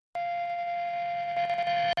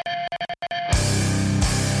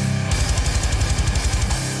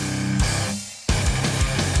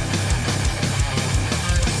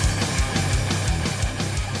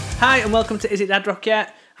Hi and welcome to Is It Dad Rock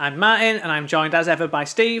Yet? I'm Martin and I'm joined as ever by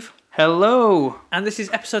Steve. Hello. And this is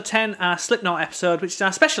episode 10, our Slipknot episode, which is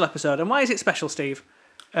our special episode. And why is it special, Steve?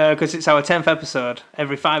 Because it's our 10th episode.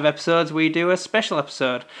 Every 5 episodes we do a special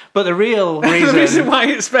episode. But the real reason... the reason why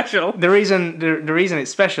it's special? The reason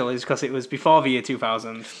it's special is because it was before the year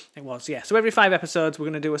 2000. It was, yeah. So every 5 episodes we're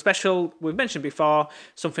going to do a special, we've mentioned before,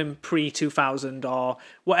 something pre-2000 or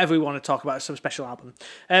whatever we want to talk about, some special album.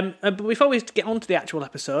 But before we get on to the actual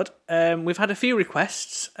episode, we've had a few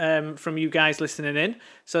requests from you guys listening in.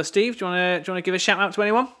 So Steve, do you want to give a shout out to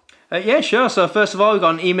anyone? Yeah, sure. So first of all, we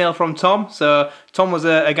got an email from Tom. So Tom was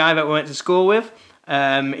a guy that we went to school with.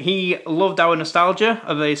 He loved our nostalgia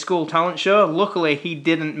of the school talent show. Luckily, he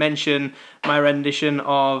didn't mention my rendition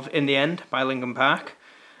of In the End by Linkin Park.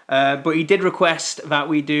 But he did request that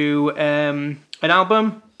we do an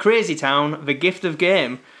album, Crazy Town, The Gift of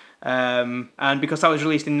Game. And because that was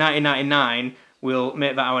released in 1999, we'll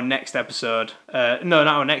make that our next episode. No, not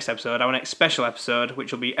our next episode, our next special episode,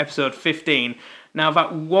 which will be episode 15. Now,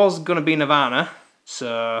 that was going to be Nirvana,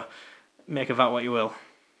 so make of that what you will.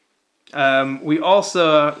 We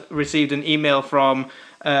also received an email from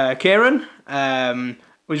Kieran. It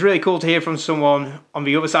was really cool to hear from someone on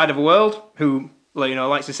the other side of the world who,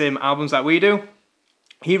 likes the same albums that we do.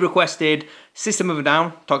 He requested System of a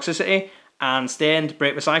Down, Toxicity, and Stained,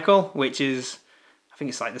 Break the Cycle, which is, I think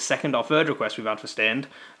it's like the second or third request we've had for Stained.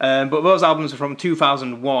 But those albums are from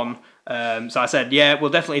 2001. So I said, yeah, we'll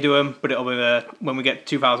definitely do them, but it'll be when we get to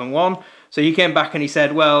 2001. So he came back and he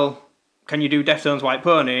said, well, can you do Deftones' White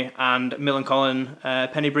Pony and Millencolin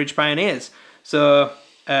Penny Bridge Pioneers? So,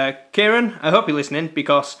 Kieran, I hope you're listening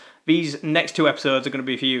because these next 2 episodes are going to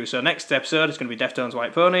be for you. So next episode is going to be Deftones'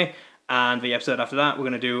 White Pony, and the episode after that we're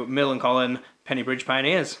going to do Millencolin Penny Bridge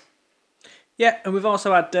Pioneers. Yeah, and we've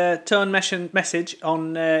also had Tone message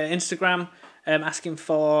on Instagram asking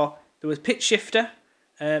for, there was Pitch Shifter,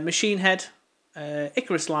 Machine Head,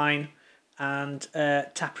 Icarus Line, and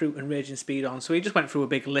Taproot and Raging Speed On. So he just went through a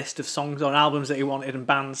big list of songs on albums that he wanted and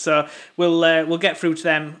bands. So we'll get through to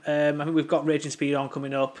them. I think we've got Raging Speed On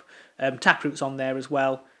coming up. Taproot's on there as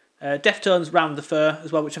well. Deftones Round the Fur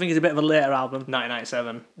as well, which I think is a bit of a later album.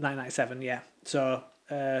 1997. 1997, yeah. So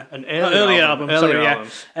an earlier album. Earlier sorry,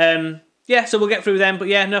 yeah. Yeah, so we'll get through them. But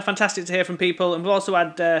yeah, no, fantastic to hear from people. And we've also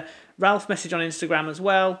had Ralph message on Instagram as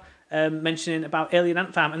well. Mentioning about Alien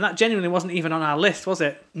Ant Farm, and that genuinely wasn't even on our list, was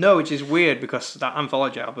it? No, which is weird because that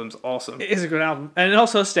anthology album's awesome. It is a good album, and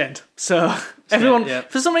also Stained. So everyone, yeah.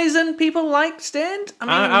 For some reason, people like Stained.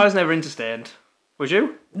 I was never into Stained. Was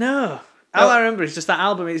you? No. All I remember is just that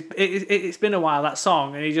album. It's been a while, that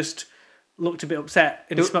song, and he just looked a bit upset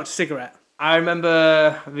and he smoked a cigarette. I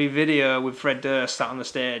remember the video with Fred Durst sat on the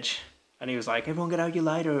stage, and he was like, "Everyone get out your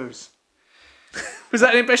lighters." Was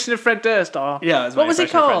that an impression of Fred Durst? Or? Yeah, what was he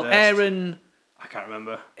called? Aaron. I can't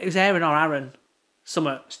remember. It was Aaron or Aaron.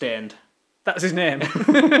 Summit. Stained. That was his name.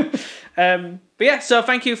 But yeah, so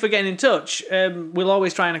thank you for getting in touch. We'll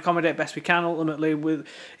always try and accommodate best we can. Ultimately,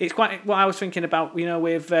 it's quite what I was thinking about.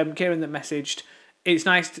 With Kieran that messaged. It's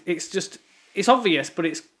nice. It's obvious, but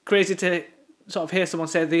it's crazy to sort of hear someone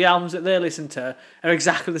say the albums that they listen to are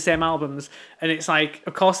exactly the same albums, and it's like,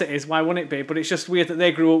 of course it is, why wouldn't it be? But it's just weird that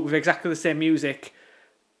they grew up with exactly the same music,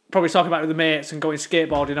 probably talking about it with the mates and going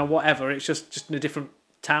skateboarding or whatever. It's just in a different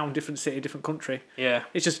town, different city, different country. Yeah.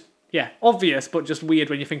 It's just, obvious, but just weird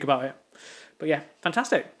when you think about it. But yeah,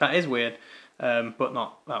 fantastic. That is weird, but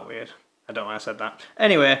not that weird. I don't know why I said that.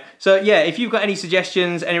 Anyway, so yeah, if you've got any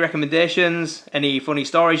suggestions, any recommendations, any funny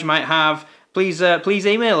stories you might have, please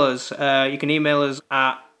email us. You can email us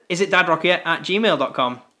at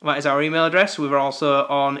isitdadrocket@gmail.com. That is our email address. We're also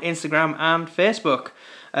on Instagram and Facebook.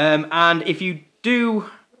 And if you do,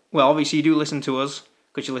 well, obviously you do listen to us,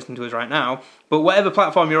 because you're listening to us right now, but whatever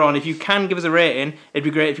platform you're on, if you can give us a rating, it'd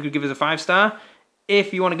be great if you could give us a 5-star.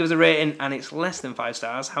 If you want to give us a rating and it's less than 5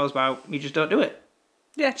 stars, how about you just don't do it?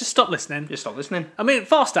 Yeah, just stop listening. Just stop listening. I mean,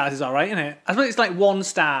 4 stars is alright, isn't it? I suppose it's like 1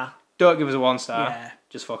 star. Don't give us a 1 star. Yeah.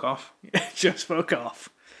 Just fuck off. Just fuck off.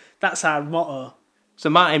 That's our motto. So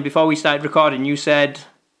Martin, before we started recording, you said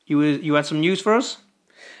you had some news for us?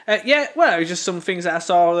 Yeah, well, it was just some things that I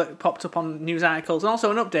saw that popped up on news articles, and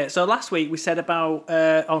also an update. So last week we said about,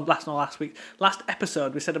 last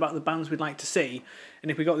episode we said about the bands we'd like to see,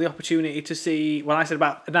 and if we got the opportunity to see, well, I said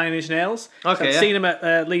about Nine Inch Nails. Okay, I've seen them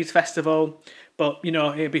at Leeds Festival, but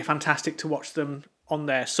it'd be fantastic to watch them on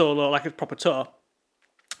their solo, like a proper tour.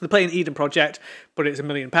 They're playing Eden Project, but it's £1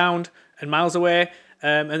 million and miles away.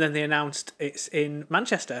 And then they announced it's in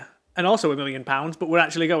Manchester and also £1 million, but we're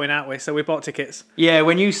actually going, aren't we? So we bought tickets. Yeah,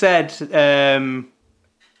 when you said,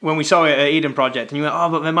 when we saw it at Eden Project, and you went, oh,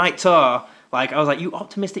 but they might tour, Like, I was like, you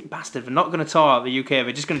optimistic bastard. They're not going to tour out the UK.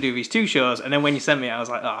 They're just going to do these 2 shows. And then when you sent me, I was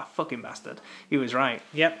like, ah, fucking bastard. He was right.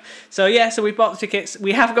 Yep. So we bought the tickets.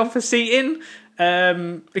 We have gone for seating.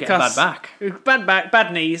 Because bad back.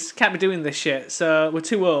 bad knees, can't be doing this shit, so we're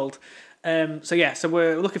too old. So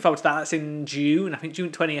we're looking forward to that. That's in June, I think June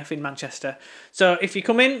 20th in Manchester. So if you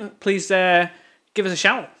come in, please give us a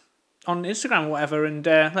shout on Instagram or whatever, and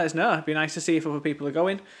let us know. It'd be nice to see if other people are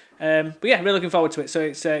going. But yeah, really looking forward to it. So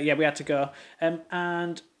it's we had to go, and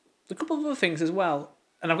a couple of other things as well.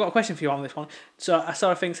 And I've got a question for you on this one. So I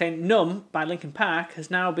saw a thing saying Numb by Linkin Park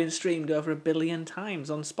has now been streamed over 1 billion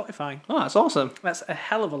times on Spotify. Oh, that's awesome. That's a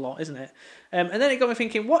hell of a lot, isn't it? And then it got me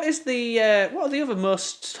thinking, what are the other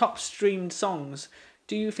most top streamed songs?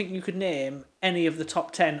 Do you think you could name any of the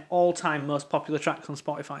top 10 all-time most popular tracks on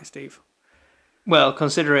Spotify, Steve? Well,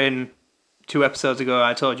 considering 2 episodes ago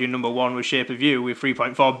I told you number 1 was Shape of You with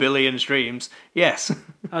 3.4 billion streams, yes.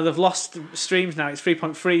 Oh, they've lost streams now. It's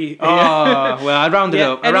 3.3. Oh, well, I'd round it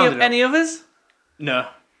up. Any others? No.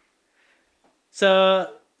 So,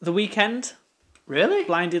 The Weeknd. Really?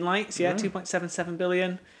 Blinding Lights, 2.77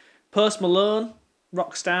 billion. Post Malone,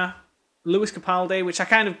 Rockstar. Lewis Capaldi, which I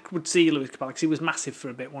kind of would see Lewis Capaldi because he was massive for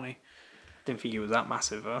a bit, wasn't he? Didn't think he was that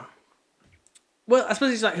massive, though. Well, I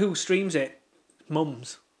suppose it's like who streams it?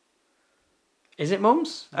 Mums. Is it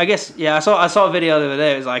mums? I guess, yeah, I saw a video the other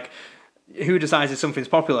day. It was like, who decides if something's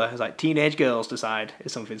popular? It's like teenage girls decide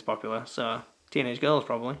if something's popular. So, teenage girls,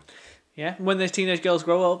 probably. Yeah, when those teenage girls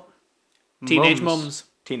grow up. Teenage mums.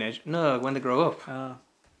 No, when they grow up. Oh.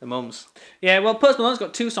 The mums. Yeah, well, Post Malone's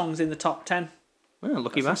got 2 songs in the top 10. Oh,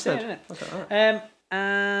 lucky bastard. Insane, isn't it?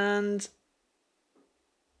 And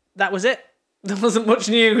that was it. There wasn't much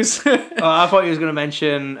news. Oh, I thought you was going to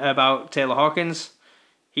mention about Taylor Hawkins.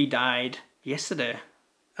 He died yesterday.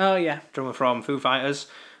 Oh, yeah. Drummer from Foo Fighters.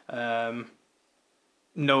 No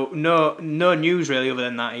news really other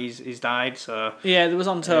than that he's died. So yeah, there was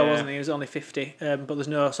on tour, wasn't he? He was only 50, but there's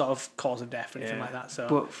no sort of cause of death or anything like that. So,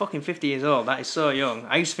 but fucking 50 years old, that is so young.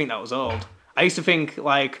 I used to think that was old. I used to think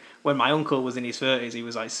like when my uncle was in his 30s, he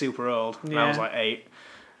was like super old, and I was like 8,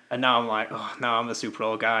 and now I'm like, oh, now I'm the super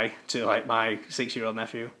old guy to like my 6-year-old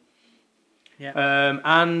nephew. Yeah.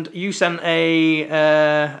 And you sent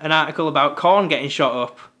an article about corn getting shot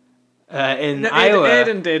up. In Iowa.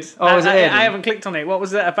 Aiden did. Oh, was it Aiden? I haven't clicked on it. What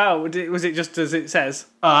was it about? Was it just as it says?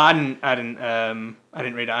 Oh, I didn't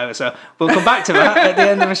read it either. So we'll come back to that at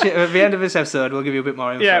the end of this episode. We'll give you a bit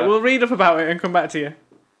more info. Yeah, we'll read up about it and come back to you.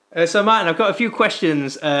 So Martin, I've got a few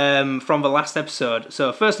questions from the last episode.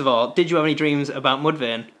 So first of all, did you have any dreams about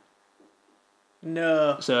Mudvayne?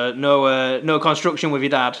 No. So no construction with your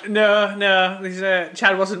dad? No.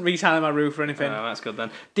 Chad wasn't retiling my roof or anything. Oh, that's good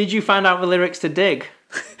then. Did you find out the lyrics to Dig?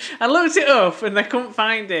 I looked it up and I couldn't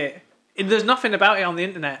find it. There's nothing about it on the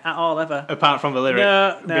internet at all, ever. Apart from the lyric.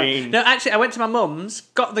 No, actually, I went to my mum's,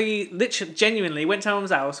 genuinely went to my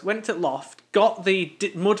mum's house, went to Loft, got the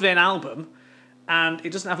Mudvayne album, and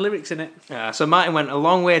it doesn't have lyrics in it. Yeah, so Martin went a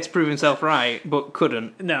long way to prove himself right, but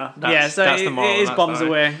couldn't. No. That's it is Bob's story.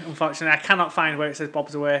 Away, unfortunately. I cannot find where it says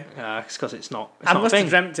Bob's Away. It's because it's not. I must have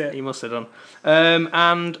dreamt it. You must have done.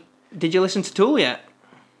 And did you listen to Tool yet?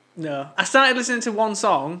 No. I started listening to one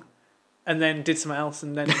song and then did something else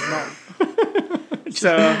and then not.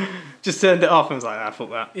 Just turned it off and was like, fuck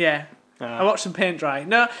that. Yeah. I watched some paint dry.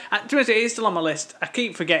 No, to be honest, it is still on my list. I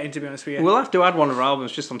keep forgetting, to be honest with you. We'll have to add one of our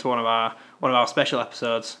albums just onto one of our special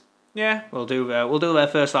episodes. Yeah. We'll do their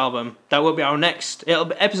first album. That will be our next. It'll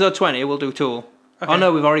be episode 20. We'll do Tool. Okay. Oh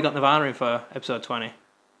no, we've already got Nirvana in for episode 20.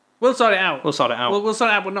 We'll sort it out. We'll sort it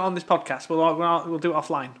out, but not on this podcast. We'll do it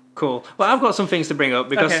offline. Cool. Well, I've got some things to bring up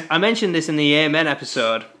because I mentioned this in the Amen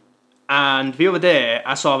episode, and the other day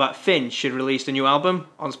I saw that Finch had released a new album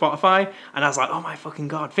on Spotify, and I was like, oh my fucking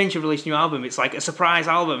god, Finch had released a new album. It's like a surprise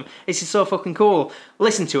album. This is so fucking cool.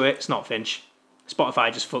 Listen to it. It's not Finch.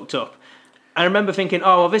 Spotify just fucked up. I remember thinking,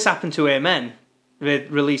 oh, well, this happened to Amen. They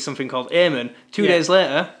released something called Amen. 2 days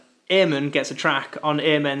later, Amen gets a track on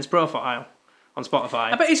Amen's profile on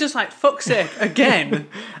Spotify. I bet he's just like, fuck's sake, again.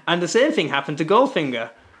 And the same thing happened to Goldfinger.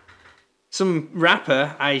 Some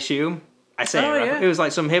rapper, I assume. I say rapper. Yeah. It was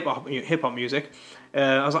like some hip hop music.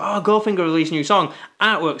 I was like, oh, Goldfinger released a new song.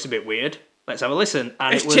 Artwork's a bit weird. Let's have a listen.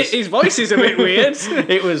 And his voice is a bit weird.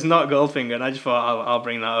 It was not Goldfinger, and I just thought I'll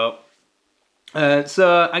bring that up.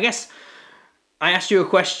 So I guess I asked you a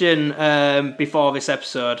question before this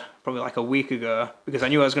episode, probably like a week ago, because I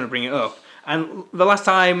knew I was going to bring it up. And the last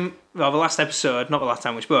episode,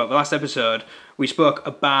 we spoke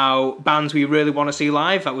about bands we really want to see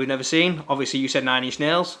live that we've never seen. Obviously, you said 9 Inch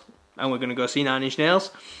Nails, and we're going to go see 9 Inch Nails.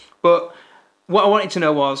 But what I wanted to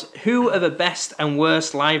know was, who are the best and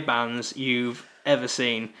worst live bands you've ever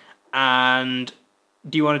seen? And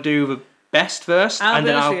do you want to do the best first?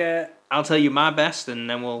 I'll tell you my best, and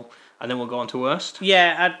then we'll go on to worst.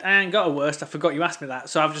 Yeah, I ain't got a worst. I forgot you asked me that,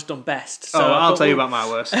 so I've just done best. So I'll tell you about my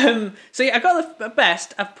worst. So yeah, I got the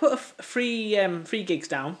best. I've put three gigs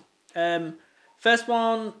down. First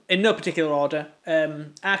one, in no particular order,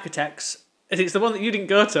 Architects. It's the one that you didn't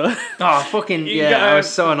go to. Oh, fucking yeah, I was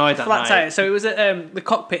so annoyed that night. Tire. So it was at the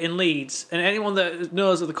Cockpit in Leeds, and anyone that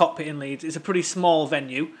knows of the Cockpit in Leeds, it's a pretty small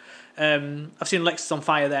venue. I've seen Lexus on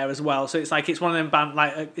Fire there as well, so it's one of them band,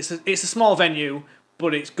 like it's a small venue,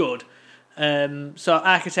 but it's good. So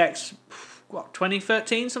Architects,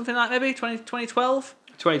 2013, something like maybe 2012?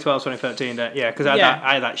 2012, 2013, yeah, because I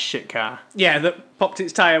had that shit car. Yeah, that popped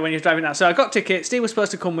its tyre when you was driving out. So I got tickets. Steve was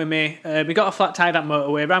supposed to come with me. We got a flat tyre that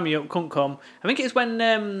motorway, ran me up, couldn't come. I think it's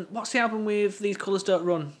when, what's the album with These Colours Don't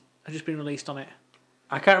Run? Has just been released on it.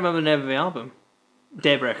 I can't remember the name of the album.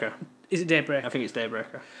 Daybreaker. Is it Daybreaker? I think it's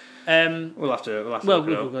Daybreaker. We'll have to look it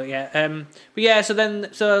Google it, yeah. But yeah,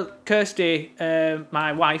 so Kirsty,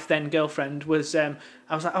 my wife, then girlfriend, was.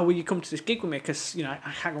 I was like, oh, will you come to this gig with me? Because I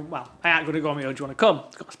ain't going to go on my own. Do you want to come?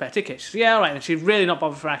 I've got a spare ticket. She said, yeah, all right. And she'd really not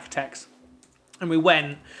bothered for Architects, and we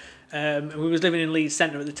went. And we was living in Leeds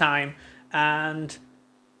Centre at the time, and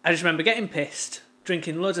I just remember getting pissed,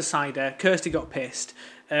 drinking loads of cider. Kirsty got pissed,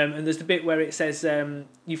 and there's the bit where it says,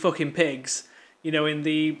 "You fucking pigs." In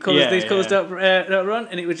the colours, these colours don't run,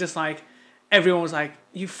 and it was just like everyone was like,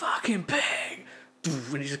 "You fucking pig,"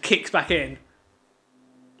 and he just kicks back in,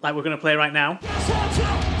 like we're gonna play right now.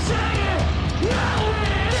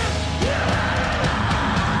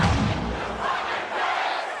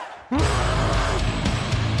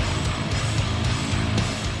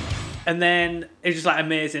 And then it was just like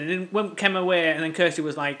amazing. And then when we came away, and then Kirsty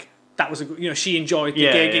was like, that was she enjoyed the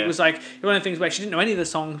gig. Yeah. It was like one of the things where she didn't know any of the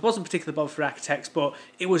songs, wasn't particularly bothered for Architects, but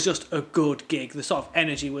it was just a good gig. The sort of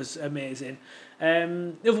energy was amazing.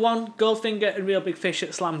 The other one, Goldfinger and Real Big Fish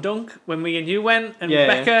at Slam Dunk when me and you went, and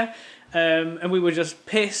Rebecca, and we were just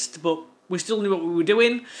pissed, but we still knew what we were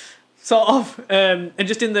doing, sort of. And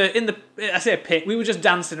just in the I say a pit, we were just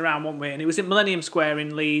dancing around one way, and it was in Millennium Square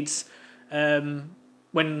in Leeds.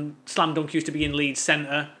 When Slam Dunk used to be in Leeds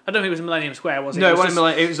Centre. I don't think it was Millennium Square, was it? No,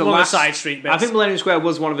 it was the last side street bits. I think Millennium Square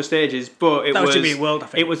was one of the stages, but it was Jimmy World, I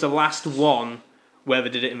think. It was the last one where they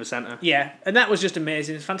did it in the centre. Yeah, and that was just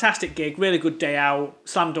amazing. It's a fantastic gig, really good day out.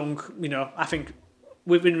 Slam Dunk, I think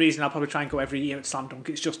within reason I'll probably try and go every year at Slam Dunk.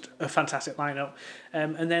 It's just a fantastic lineup.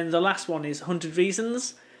 And then the last one is 100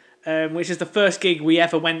 Reasons, which is the first gig we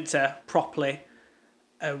ever went to properly.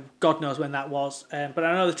 God knows when that was. But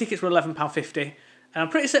I know the tickets were £11.50. And I'm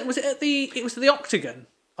pretty certain, was it was the Octagon?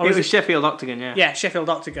 It was Sheffield Octagon, yeah. Yeah, Sheffield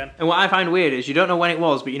Octagon. And what I find weird is you don't know when it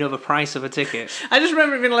was, but you know the price of a ticket. I just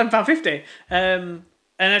remember it being £11.50. And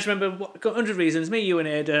I just remember 100 Reasons, me, you and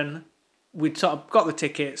Aidan, we'd sort of got the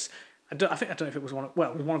tickets. I don't know if it was it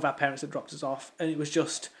was one of our parents that dropped us off. And it was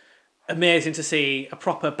just amazing to see a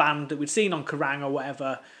proper band that we'd seen on Kerrang or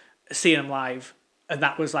whatever, seeing them live. And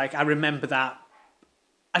that was like, I remember that.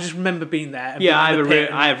 I just remember being there.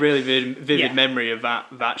 I have really vivid memory of that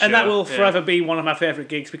show. And that will forever be one of my favourite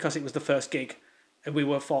gigs because it was the first gig and we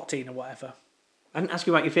were 14 or whatever. I didn't ask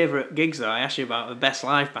you about your favourite gigs though. I asked you about the best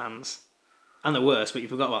live bands and the worst, but you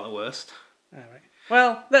forgot about the worst. All right.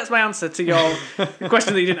 Well, that's my answer to your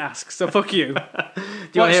question that you didn't ask, so fuck you. Do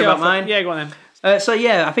you want to hear about mine? Yeah, go on then.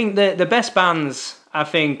 I think the best bands I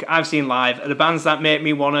think I've seen live are the bands that make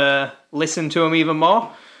me want to listen to them even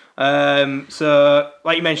more. So,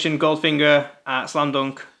 like you mentioned, Goldfinger at Slam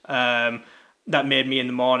Dunk, that made me in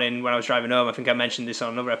the morning when I was driving home. I think I mentioned this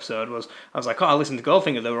on another episode. I was like, I listened to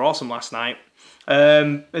Goldfinger. They were awesome last night.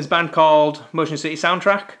 There's a band called Motion City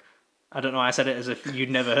Soundtrack. I don't know why I said it as if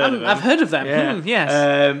you'd never heard of them. I've heard of them. Yeah.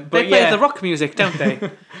 Yes. They play the rock music, don't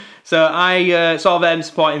they? So I saw them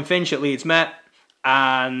supporting Finch at Leeds Met,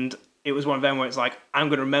 and it was one of them where it's like, I'm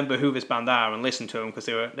going to remember who this band are and listen to them because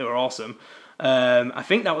they were awesome. I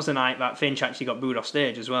think that was the night that Finch actually got booed off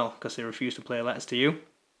stage as well because they refused to play Letters to You.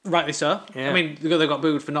 Rightly so. Yeah. I mean, they got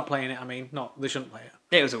booed for not playing it. I mean, they shouldn't play it.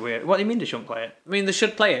 It was a weird... What do you mean they shouldn't play it? I mean, they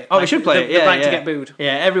should play it. Oh, they should play it, yeah. The right to get booed.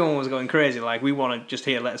 Yeah, everyone was going crazy. Like, we want to just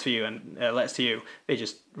hear Letters for You and Letters to You. They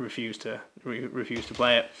just refused to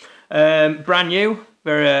play it. Brand New,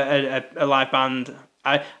 they're a live band.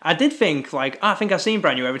 I did think, I think I've seen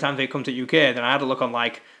Brand New every time they come to UK. Then I had a look on,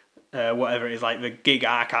 whatever it is, the gig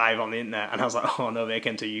archive on the internet, and I was like, oh no, they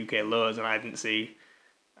came to UK loads, and I didn't see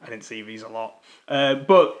these a lot.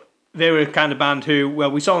 But they were a kind of band who,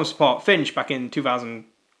 we saw them support Finch back in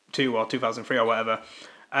 2002 or 2003 or whatever,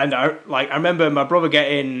 And I remember my brother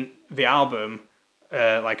getting the album,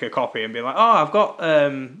 like a copy, and being like, "Oh, I've got."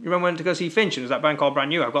 You remember when to go see Finch? And it was that band called Brand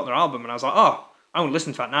New. I've got their album, and I was like, "Oh, I want to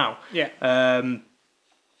listen to that now." Yeah.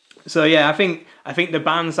 So yeah, I think the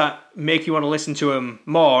bands that make you want to listen to them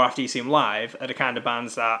more after you see them live are the kind of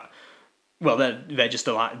bands that, well, they're just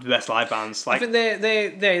the best live bands. Like, I think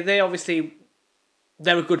they obviously,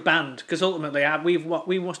 they're a good band, because ultimately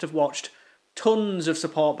we must have watched tons of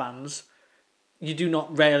support bands. You do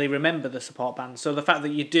not rarely remember the support bands, so the fact that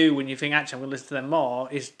you do when you think, actually, I'm going to listen to them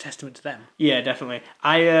more, is testament to them. Yeah, definitely.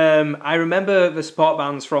 I remember the support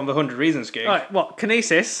bands from the 100 Reasons gig. Right, what,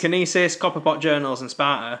 Kinesis, Copperpot Journals, and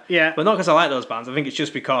Sparta. Yeah. But not because I like those bands. I think it's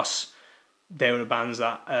just because they were the bands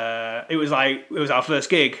that it was our first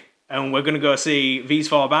gig, and we're going to go see these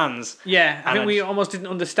 4 bands. Yeah, I think we almost didn't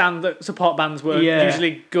understand that support bands were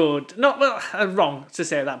usually good. Not wrong to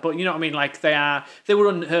say that, but you know what I mean. Like they were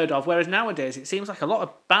unheard of. Whereas nowadays, it seems like a lot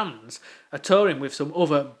of bands are touring with some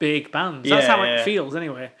other big bands. That's how it feels,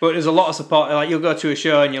 anyway. But there's a lot of support. Like you'll go to a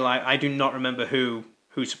show and you're like, I do not remember who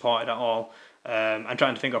supported at all. I'm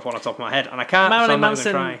trying to think of one on top of my head, and I can't. Marilyn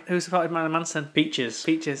so Manson. Who supported Marilyn Manson?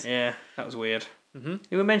 Peaches. Yeah, that was weird.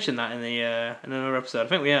 Mm-hmm. We mentioned that in another episode. I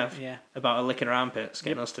think we have. Yeah. About her licking her armpits,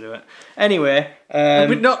 getting us to do it. Anyway,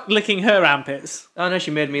 but not licking her armpits. Oh no,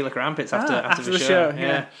 she made me lick her armpits after the show.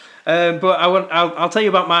 Yeah. But I'll tell you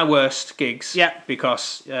about my worst gigs. Yeah.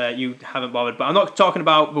 Because you haven't bothered. But I'm not talking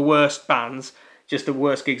about the worst bands. Just the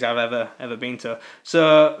worst gigs I've ever been to.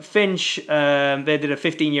 So Finch, they did a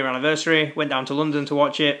 15-year anniversary. Went down to London to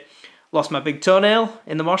watch it. Lost my big toenail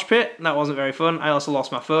in the mosh pit. That wasn't very fun. I also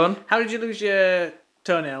lost my phone. How did you lose your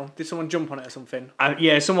toenail? Did someone jump on it or something?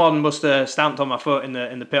 Someone must have stamped on my foot in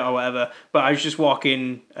the pit or whatever. But I was just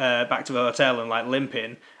walking back to the hotel and like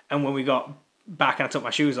limping. And when we got back and I took my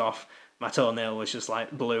shoes off, my toenail was just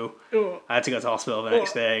like blue. Oh. I had to go to hospital the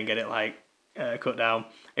next day and get it like cut down.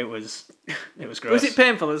 It was gross. Was it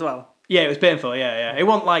painful as well? Yeah, it was painful. Yeah. It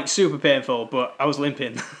wasn't like super painful, but I was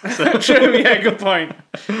limping. So. True. Yeah, good point.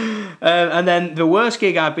 And then the worst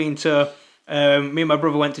gig I've been to, me and my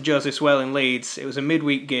brother went to Joseph's Well in Leeds. It was a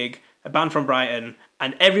midweek gig, a band from Brighton,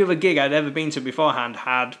 and every other gig I'd ever been to beforehand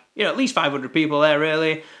had at least 500 people there.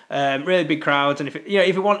 Really big crowds. And if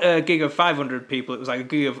you want a gig of 500 people, it was like a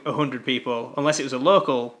gig of 100 people, unless it was a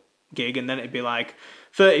local gig, and then it'd be like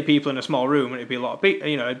 30 people in a small room, and it'd be a lot of people.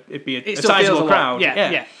 It'd be a sizable crowd.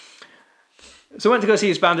 Yeah. So I went to go see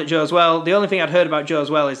his band at Joe's Well. The only thing I'd heard about Joe's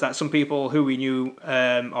Well is that some people who we knew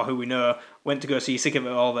or who we know went to go see Sick of It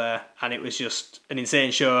All there, and it was just an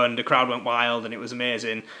insane show, and the crowd went wild, and it was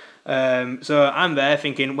amazing. So I'm there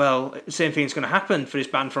thinking, well, the same thing's going to happen for this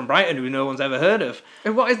band from Brighton who no one's ever heard of.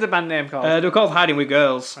 And what is the band name called? They were called Hiding with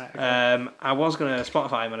Girls. Right, okay. I was going to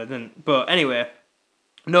Spotify them and I didn't. But anyway,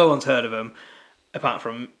 no one's heard of them apart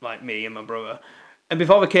from like me and my brother. And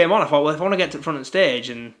before they came on, I thought, well, if I want to get to the front of the stage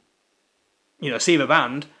and see the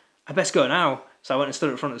band, I best go now. So I went and stood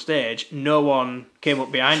at the front of the stage. No one came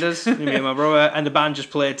up behind us, me and my brother, and the band just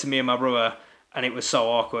played to me and my brother, and it was so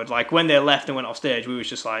awkward. Like, when they left and went off stage, we was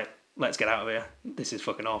just like, let's get out of here. This is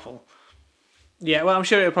fucking awful. Yeah, well, I'm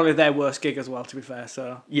sure it was probably their worst gig as well, to be fair,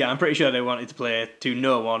 so... Yeah, I'm pretty sure they wanted to play to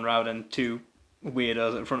no one rather than two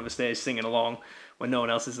weirdos at the front of the stage singing along when no one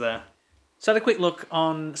else is there. So I had a quick look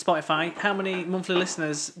on Spotify. How many monthly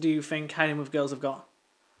listeners do you think Hiding with Girls have got?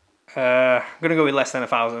 I'm going to go with less than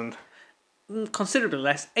 1,000. Considerably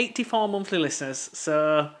less. 84 monthly listeners.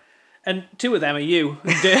 So, and 2 of them are you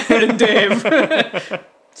and Dave.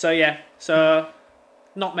 So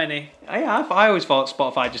not many. Yeah, I always thought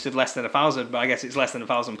Spotify just did less than 1,000, but I guess it's less than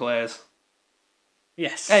 1,000 players.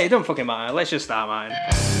 Yes. Hey, it don't fucking matter. Let's just start mine.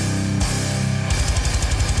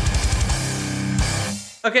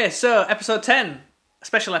 Okay, so episode 10, a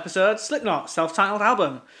special episode, Slipknot, self-titled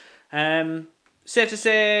album. Safe to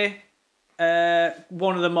say,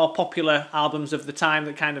 one of the more popular albums of the time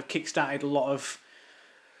that kind of kickstarted a lot of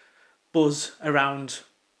buzz around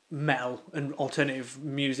metal and alternative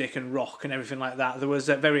music and rock and everything like that. There was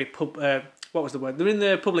a very what was the word? They were in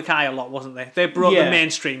the public eye a lot, wasn't they? They brought the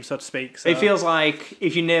mainstream, so to speak. So. It feels like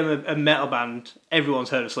if you name a metal band, everyone's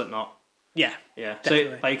heard of Slipknot. Yeah,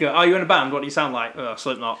 definitely. So, like, you go, oh, you're in a band, what do you sound like? Oh,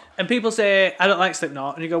 Slipknot. And people say, I don't like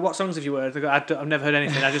Slipknot. And you go, what songs have you heard? They go, I've never heard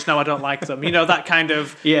anything. I just know I don't like them. That kind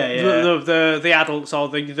of... The adults or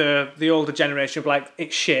the older generation will be like,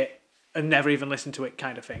 it's shit, and never even listen to it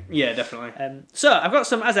kind of thing. Yeah, definitely. So, I've got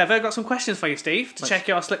some questions for you, Steve, to check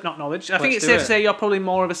your Slipknot knowledge. I think it's safe to say you're probably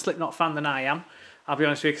more of a Slipknot fan than I am. I'll be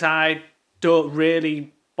honest with you, because I don't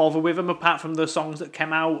really bother with them, apart from the songs that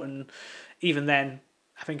came out, and even then...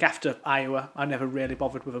 I think after Iowa, I never really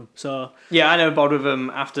bothered with them. So yeah, I never bothered with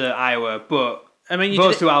them after Iowa, but I mean,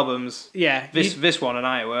 those two albums. Yeah. This one and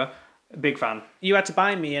Iowa, big fan. You had to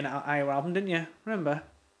buy me an Iowa album, didn't you? Remember?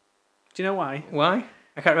 Do you know why? Why?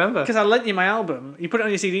 I can't remember. Because I lent you my album. You put it on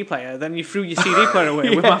your CD player, then you threw your CD player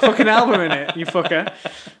away with my fucking album in it, you fucker.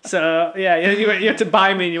 So, yeah, you had to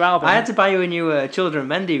buy me a new album. I had to buy you a new Children of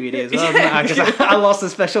Men DVD as well, didn't I? Because I lost the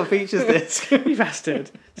special features disc. You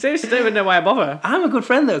bastard. Seriously, I don't even know why I bother. I'm a good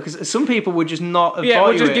friend, though, because some people would just not have Yeah, bought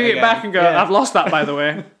we'll you just give it again. back and go, I've lost that, by the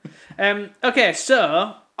way. Okay,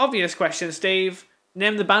 so, obvious question, Steve.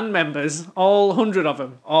 Name the band members, all 100 of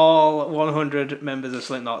them. All 100 members of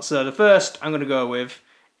Slipknot. So the first I'm going to go with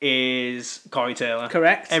is Corey Taylor.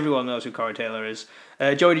 Correct. Everyone knows who Corey Taylor is.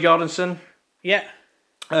 Joey Jordison. Yeah.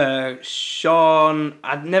 Sean,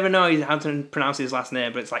 I'd never know how to pronounce his last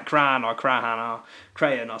name, but it's like Cran or Crahan or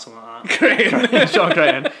Crayon or something like that. Crayon. Sean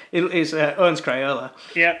Crayon. It's owns Crayola.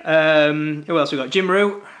 Yeah. Who else we got? Jim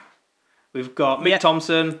Root. We've got Mick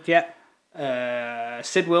Thompson. Yeah.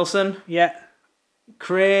 Sid Wilson. Yeah.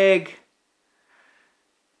 Craig.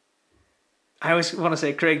 I always want to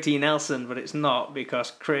say Craig T. Nelson, but it's not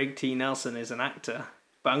because Craig T. Nelson is an actor.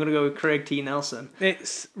 But I'm going to go with Craig T. Nelson.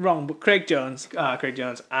 It's wrong, but Craig Jones. Craig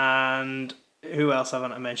Jones. And who else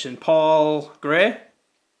haven't I mentioned? Paul Gray.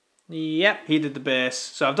 Yep. He did the bass.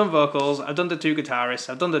 So I've done vocals, I've done the two guitarists,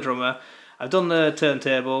 I've done the drummer, I've done the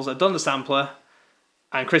turntables, I've done the sampler,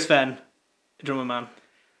 and Chris Fenn, drummer man,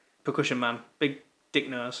 percussion man, big dick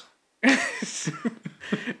nose.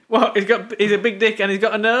 Well, he's a big dick and he's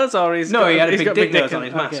got a nose, or he had a big dick nose on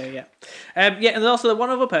his mask. Okay, yeah. Yeah, and there's also one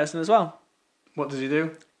other person as well. What does he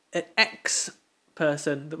do? An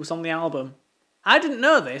ex-person that was on the album. I didn't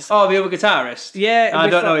know this. Oh, the other guitarist? Yeah. I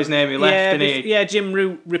don't know his name, he left, didn't he? Yeah, Jim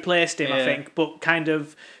Root replaced him, I think, but kind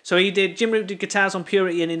of... So Jim Root did guitars on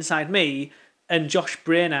Purity and Inside Me, and Josh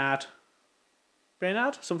Brainard...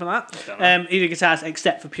 Something like that. He did guitars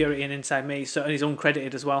except for Purity and Inside Me, and he's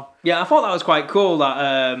uncredited as well. Yeah, I thought that was quite cool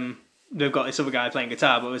that they've got this other guy playing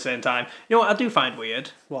guitar, but at the same time, you know what I do find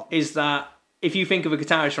weird? What? Is that if you think of a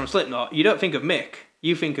guitarist from Slipknot, you don't think of Mick,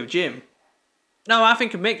 you think of Jim. No, I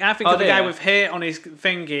think of Mick. I think of the guy you? with hair on his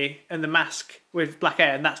thingy and the mask with black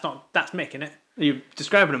hair, and that's Mick, isn't it? You're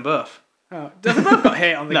describing them both. Oh, they've both got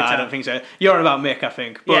hair on the No, guitar. I don't think so. You're on about Mick, I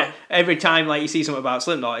think. But Yeah. every time you see something about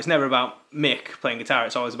Slipknot, it's never about Mick playing guitar.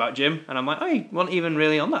 It's always about Jim. And I'm like, oh, he wasn't even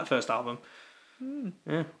really on that first album.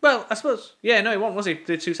 Yeah. Well, I suppose. Yeah, no, he wasn't, was he?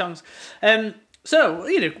 Did 2 songs. So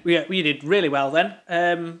you did really well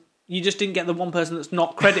then. You just didn't get the one person that's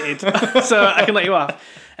not credited, so I can let you off.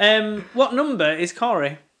 What number is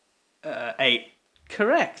Corey? 8.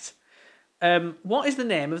 Correct. What is the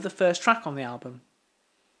name of the first track on the album?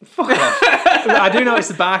 Fuck off. I do know it's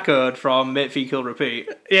the barcode from Make Fee Kill Repeat.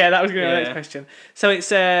 Yeah, that was going to be the next question. So it's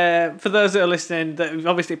for those that are listening, that are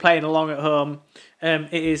obviously playing along at home.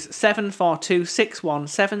 It is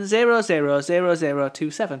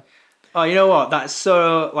 7426170000027. Oh, you know what? That's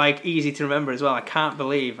so easy to remember as well. I can't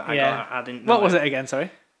believe I didn't know. What was it again? Sorry.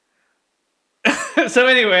 So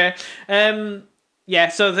anyway, yeah.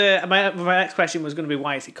 So my next question was going to be,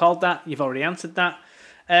 why is it called that? You've already answered that.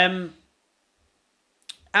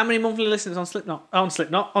 How many monthly listeners on Slipknot?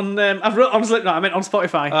 I've wrote on Slipknot. I meant on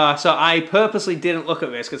Spotify. So I purposely didn't look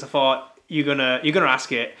at this because I thought you're gonna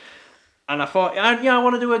ask it, and I thought, I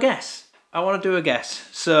want to do a guess.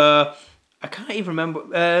 So I can't even remember.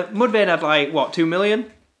 Mudvayne had 2 million.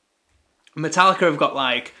 Metallica have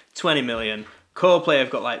got 20 million. Coldplay have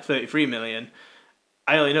got 33 million.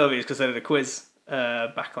 I only know these because I did a quiz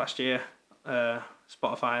back last year.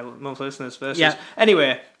 Spotify monthly listeners versus. Yeah.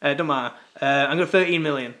 Anyway, don't matter. I'm going 13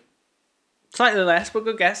 million. Slightly less, but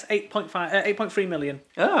good guess. 8.3 million.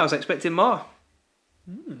 Oh, I was expecting more.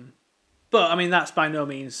 But I mean, that's by no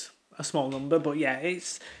means a small number. But yeah,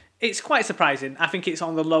 it's quite surprising. I think it's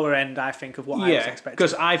on the lower end, I think, of what I was expecting.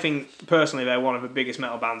 Because I think, personally, they're one of the biggest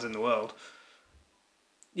metal bands in the world.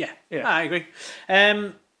 Yeah, Yeah. I agree.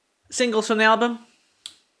 Singles from the album?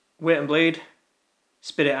 Wait and Bleed.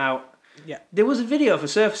 Spit It Out. Yeah. There was a video for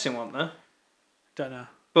Surfacing, wasn't there? Don't know.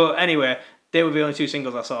 But anyway, they were the only 2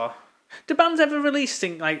 singles I saw. Do bands ever release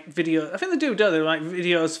videos? I think they do, don't they?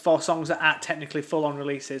 Videos for songs that aren't technically full-on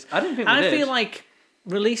releases. I didn't think they I did. feel like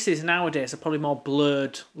releases nowadays are probably more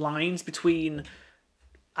blurred lines between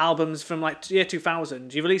albums from year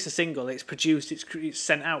 2000. You release a single, it's produced, it's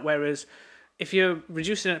sent out, whereas if you're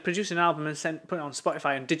producing an album and put it on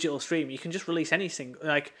Spotify and digital stream, you can just release any single.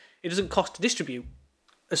 It doesn't cost to distribute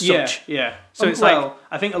as such. Yeah. So it's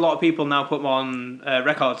I think a lot of people now put them on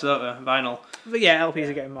records, don't they? Vinyl. But yeah, LPs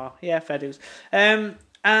are getting more. Yeah, fair dues. And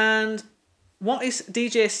What is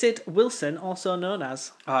DJ Sid Wilson also known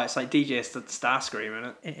as? Oh, it's like DJ Starscream, isn't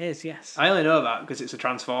it? It is, yes. I only know that because it's a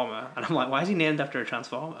Transformer, and I'm like, why is he named after a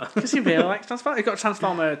Transformer? Because he really likes Transformers. He got a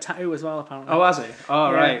Transformer tattoo as well, apparently. Oh, has he?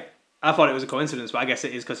 Oh, Yeah. right. I thought it was a coincidence, but I guess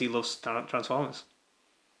it is because he loves Transformers.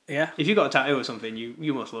 Yeah, If you got a tattoo or something,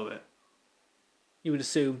 you must love it. you would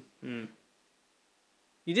assume. Mm.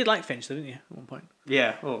 You did like Finch, though, didn't you, at one point?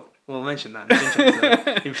 Yeah, oh, we'll mention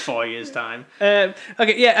that in 4 years' time.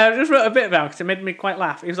 Okay, yeah, I just wrote a bit about it because it made me quite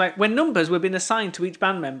laugh. It was like, when numbers were being assigned to each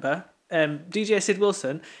band member, DJ Sid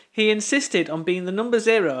Wilson, he insisted on being the number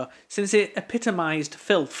 0 since it epitomised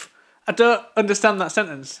filth. I don't understand that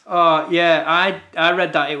sentence. Oh, yeah, I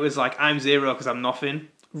read that it was like, I'm 0 because I'm nothing.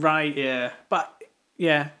 Right. Yeah. But,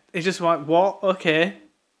 yeah, it's just like, what? Okay.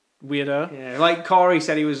 Weirdo. Yeah, like Corey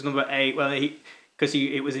said he was number 8, well, because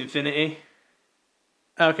it was infinity.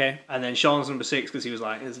 Okay. And then Sean's number 6 because he was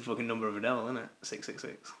like, it's a fucking number of a devil, isn't it?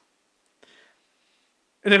 666.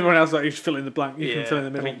 And everyone else, like, you fill in the blank. You can fill in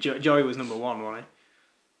the middle. I mean, Joey was number 1, wasn't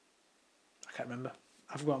I can't remember.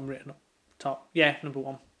 I've got them written up top. Yeah, number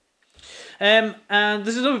 1. And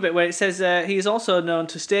there's another bit where it says he is also known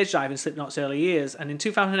to stage dive in Slipknot's early years, and in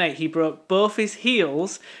 2008 he broke both his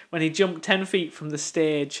heels when he jumped 10 feet from the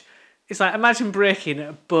stage. It's like, imagine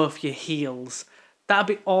breaking both your heels.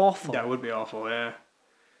 That'd be awful. he? That would be awful, yeah.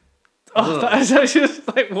 Oh, that's just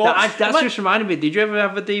like, what? That's just reminded me, did you ever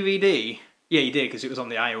have a DVD? Yeah, you did, because it was on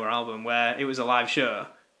the Iowa album, where it was a live show,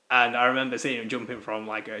 and I remember seeing him jumping from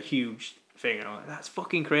like a huge thing, and I'm like, that's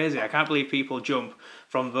fucking crazy. I can't believe people jump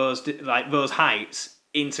from those heights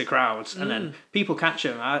into crowds, and then people catch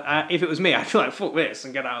him. If it was me, I'd feel like, fuck this,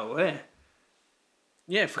 and get out of the way.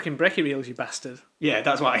 Yeah, fucking break your heels, you bastard. Yeah,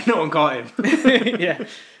 that's why no one caught him. Yeah.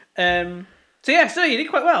 So you did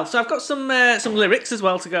quite well. So I've got some lyrics as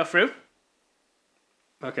well to go through.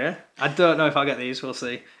 Okay. I don't know if I'll get these, we'll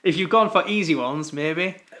see. If you've gone for easy ones,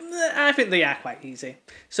 maybe. I think they are quite easy.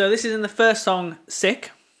 So this is in the first song,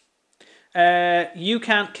 Sick. You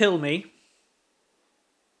can't kill me.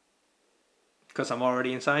 Because I'm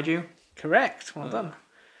already inside you. Correct. Well done.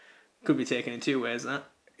 Could be taken in 2 ways, that.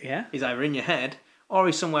 Yeah. He's either in your head, or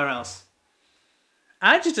he's somewhere else.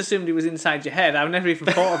 I just assumed he was inside your head. I've never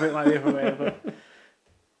even thought of it like the other way. But...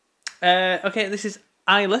 okay, this is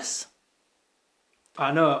eyeless.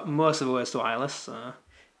 I know most of the words to eyeless, so...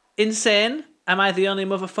 Insane. Am I the only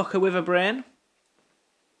motherfucker with a brain?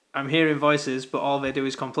 I'm hearing voices, but all they do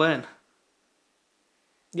is complain.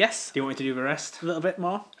 Yes. Do you want me to do the rest? A little bit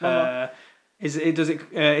more. More. Is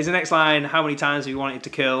the next line, how many times have you wanted to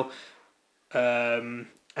kill? And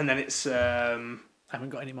then it's... I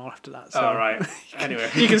haven't got any more after that. So. Oh, right. Anyway.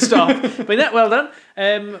 You can stop. But yeah, well done.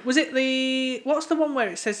 Was it the... What's the one where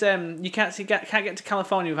it says you can't get to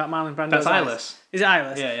California without Marlon Brando's That's eyes? eyeless. Is it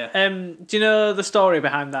eyeless? Yeah. Do you know the story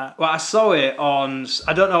behind that? Well, I saw it on...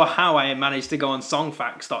 I don't know how I managed to go on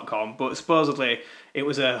songfacts.com, but supposedly it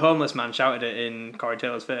was a homeless man shouted it in Corey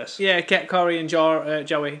Taylor's face. Yeah, get Corey and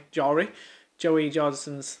Joey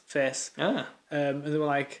Jordison's face. Yeah. And they were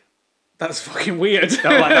like, that's fucking weird.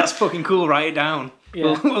 They're like, that's fucking cool, write it down.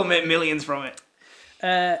 Yeah. We'll make millions from it.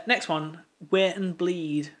 Next one, wait and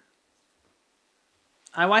bleed.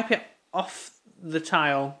 I wipe it off the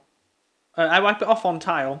tile. I wipe it off on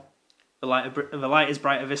tile. The light is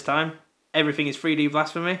brighter this time. Everything is 3D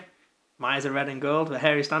blasphemy. My eyes are red and gold. The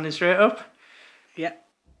hair is standing straight up. Yeah.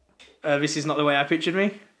 This is not the way I pictured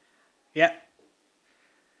me. Yeah.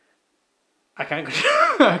 I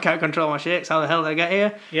can't control my shakes. How the hell did I get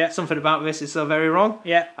here? Yeah. Something about this is so very wrong.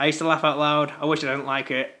 Yeah. I used to laugh out loud. I wish I didn't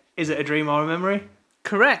like it. Is it a dream or a memory?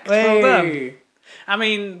 Correct. Hey. Well done. I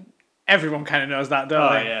mean, everyone kind of knows that,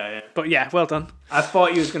 don't they? Yeah. But yeah, well done. I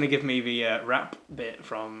thought you was going to give me the rap bit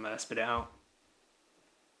from Spit It Out.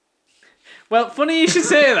 Well, funny you should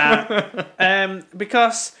say that.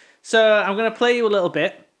 Because, so I'm going to play you a little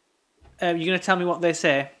bit. You're going to tell me what they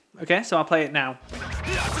say. Okay, so I'll play it now.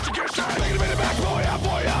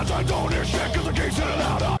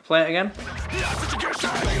 Play it again.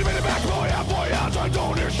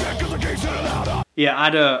 Yeah, I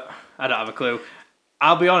don't have a clue.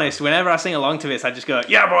 I'll be honest, whenever I sing along to this, I just go,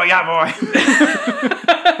 yeah boy, yeah boy.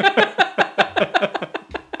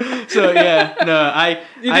 So yeah, no,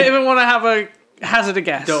 You don't even want to have a hazard a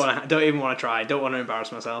guess. Don't even want to try. Don't want to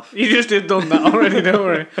embarrass myself. You just did done that already, don't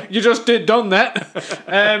worry. You just did done that.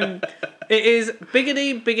 It is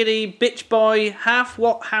biggity, bitch boy, half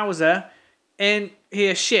watt Hauser, in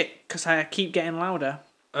here shit, because I keep getting louder.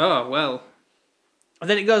 Oh, well. And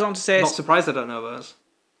then it goes on to say... Not surprised I don't know those.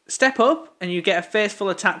 Step up, and you get a face full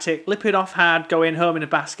of tactic, lip it off hard, going home in a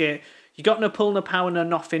basket. You got no pull, no power, no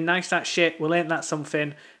nothing. Nice that shit, well ain't that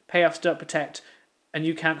something. Payoffs don't protect. and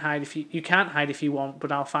you can't hide if you want,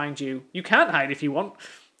 but I'll find you. You can't hide if you want.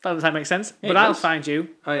 Does that make sense? Yeah, but I'll find you.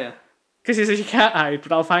 Oh yeah. Because he says you can't hide,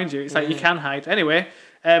 but I'll find you. It's like you can hide. Anyway,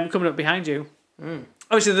 coming up behind you.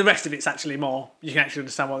 Obviously, the rest of it's actually more. You can actually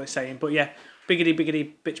understand what they're saying. But yeah,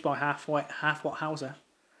 biggity, bitch boy, half what houser.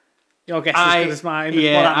 Your guess is as good as mine.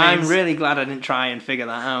 Yeah, what that I'm means. really glad I didn't try and figure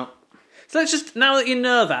that out. So let's just, now that you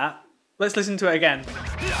know that, let's listen to it again.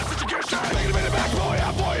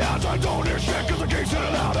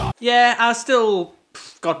 Yeah, I still,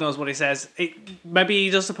 God knows what he says. Maybe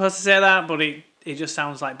he's just supposed to say that, but it just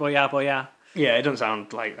sounds like boya. Yeah, it doesn't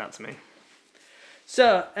sound like that to me.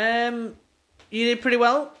 So, you did pretty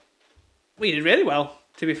well. Well, you did really well,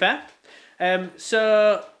 to be fair.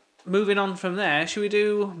 So, moving on from there, should we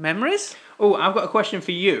do memories? Oh, I've got a question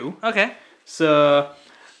for you. Okay. So,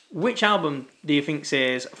 which album do you think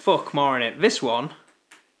says fuck more in it? This one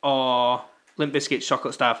or Limp Bizkit's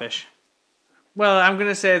Chocolate Starfish? Well, I'm going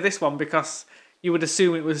to say this one because you would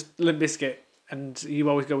assume it was Limp Bizkit, and you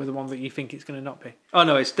always go with the one that you think it's going to not be. Oh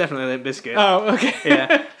no, it's definitely Limp Bizkit. Oh, okay.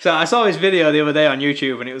 Yeah. So I saw his video the other day on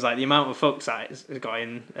YouTube, and it was like the amount of fucks it got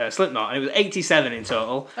in Slipknot, and it was 87 in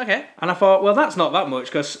total. Okay. And I thought, well, that's not that much,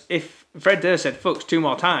 because if Fred Durst said fucks 2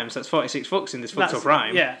 more times, that's 46 fucks in this fucked up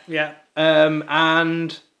rhyme. Yeah.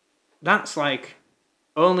 And that's like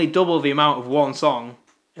only double the amount of one song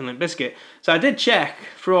in Limp Bizkit. So I did check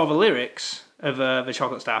through all the lyrics of the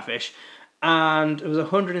Chocolate Starfish, and it was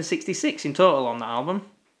 166 in total on that album.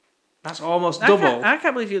 That's almost double. I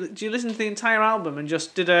can't believe you. Do you listen to the entire album and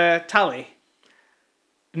just did a tally?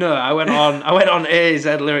 No, I went on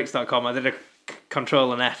azlyrics.com. I did a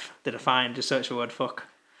Control and F, did a find, just search the word fuck.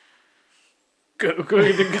 Good,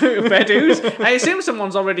 fair dues. I assume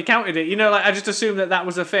someone's already counted it. You know, like I just assumed that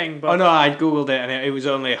was a thing. But... Oh no, I googled it and it was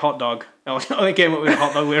only hot dog. I only came up with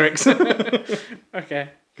hot dog lyrics. Okay.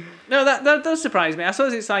 No, that does surprise me. I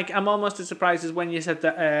suppose it's like I'm almost as surprised as when you said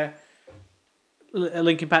that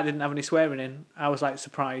Linkin Park didn't have any swearing in. I was like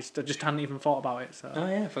surprised. I just hadn't even thought about it. So. Oh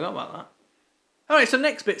yeah, I forgot about that. All right, so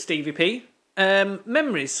next bit, Stevie P.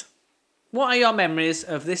 Memories. What are your memories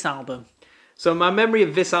of this album? So my memory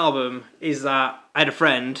of this album is that I had a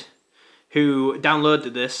friend who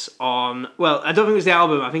downloaded this on... Well, I don't think it was the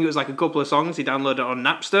album. I think it was like a couple of songs. He downloaded it on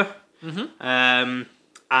Napster. Mm-hmm.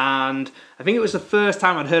 And I think it was the first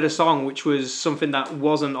time I'd heard a song which was something that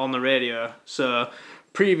wasn't on the radio. So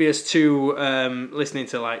previous to listening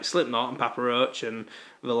to like Slipknot and Papa Roach and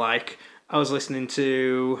the like, I was listening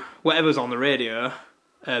to whatever was on the radio,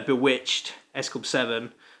 Bewitched, S Club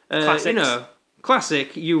 7. Classics. You know,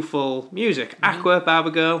 classic, youthful music. Aqua,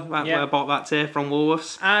 Barber Girl, that's where I bought that tape from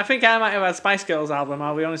Woolworths. I think I might have had Spice Girls album,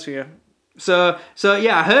 I'll be honest with you. So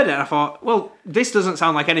yeah, I heard it and I thought, well, this doesn't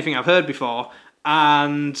sound like anything I've heard before.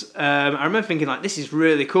 And I remember thinking, like, this is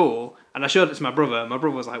really cool. And I showed it to my brother. My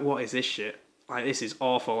brother was like, what is this shit? Like, this is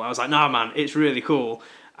awful. I was like, nah, man, it's really cool.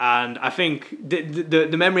 And I think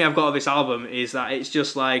the memory I've got of this album is that it's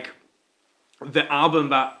just like the album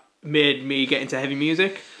that made me get into heavy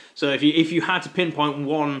music. So if you had to pinpoint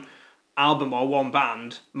one album or one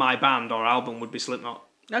band, my band or album would be Slipknot.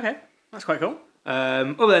 Okay, that's quite cool.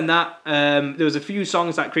 Other than that, there was a few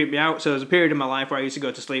songs that creeped me out. So there was a period in my life where I used to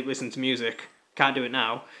go to sleep listening to music. Can't do it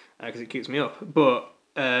now because it keeps me up. But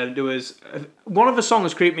there was one of the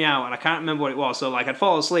songs creeped me out, and I can't remember what it was. So like I'd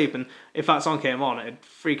fall asleep, and if that song came on, it'd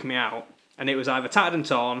freak me out. And it was either Tattered and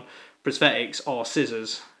Torn, Prosthetics, or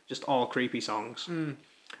Scissors. Just all creepy songs.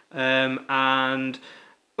 And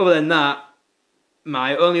other than that,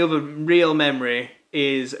 my only other real memory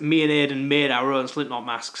is me and Aidan made our own Slipknot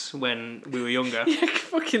masks when we were younger. Yeah,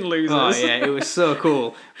 fucking losers. Oh yeah, it was so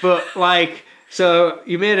cool. But like, so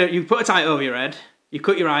you put a tight over your head, you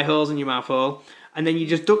cut your eye holes and your mouth hole, and then you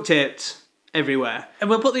just duct taped everywhere. And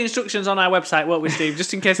we'll put the instructions on our website, won't we, Steve?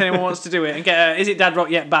 Just in case anyone wants to do it and get a Is It Dad Rock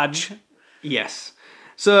Yet badge. Yes.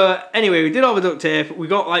 So anyway, we did all the duct tape. We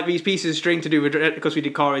got like these pieces of string to do with, because we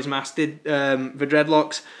did Corey's mask, did the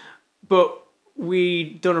dreadlocks, but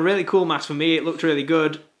we done a really cool mask for me. It looked really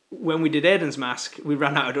good. When we did Aiden's mask, we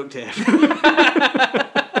ran out of duct tape.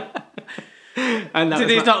 And did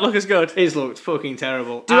his not look as good? His looked fucking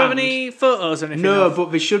terrible. Do you have any photos or anything? No,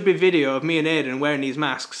 but there should be video of me and Aiden wearing these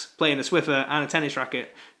masks, playing a Swiffer and a tennis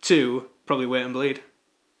racket to probably Wait and Bleed.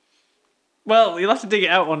 Well, you'll have to dig it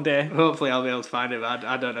out one day. Hopefully I'll be able to find it, but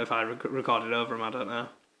I don't know if I recorded over them, I don't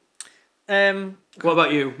know. What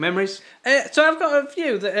about you? Memories? So I've got a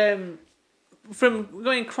few that... from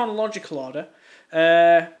going in chronological order,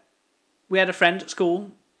 we had a friend at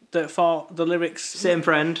school that thought the lyrics... Same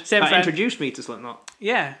friend that introduced me to Slipknot.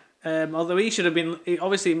 Yeah, although he should have been...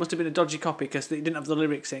 Obviously, it must have been a dodgy copy because they didn't have the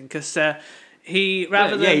lyrics in, because he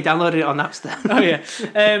rather than he downloaded it on Napster. oh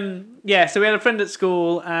yeah, so we had a friend at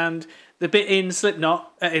school, and the bit in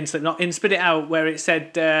Slipknot, in Spit It Out, where it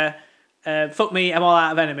said, fuck me, I'm all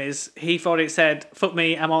out of enemies, he thought it said, fuck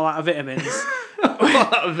me, I'm all out of vitamins. All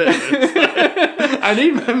out of vitamins. I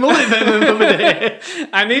need my multivitamin for the day.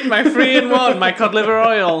 I need my 3-in-1, my cod liver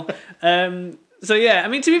oil. So yeah, I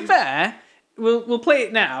mean, to be fair, we'll play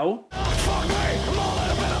it now.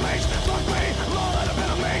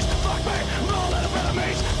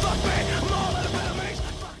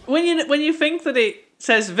 When you think that it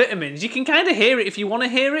says vitamins, you can kind of hear it if you want to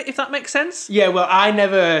hear it, if that makes sense. Yeah, well, I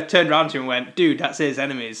never turned around to him and went, dude, that says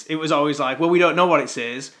enemies. It was always like, well, we don't know what it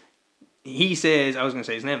says. He says, I was going to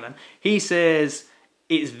say his name then. He says,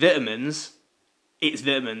 it's vitamins. It's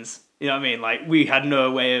vitamins. You know what I mean? Like, we had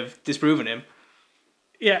no way of disproving him.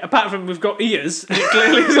 Yeah, apart from we've got ears, and it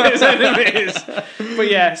clearly says enemies.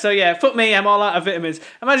 But yeah, so yeah, fuck me, I'm all out of vitamins.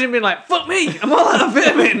 Imagine being like, fuck me, I'm all out of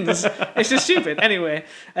vitamins. It's just stupid. Anyway,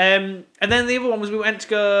 and then the other one was we went to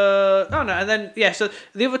go. Oh no, and then yeah, so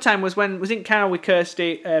the other time was when was in Carol with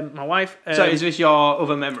Kirsty, my wife. So is this your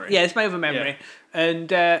other memory? Yeah, it's my other memory,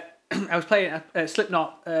 and I was playing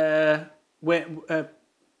Slipknot.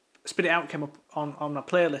 Spit It Out came up on my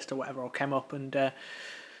playlist or whatever, or came up, and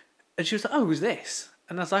she was like, "Oh, who's this?"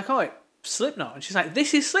 And I was like, "Oh, it's Slipknot." And she's like,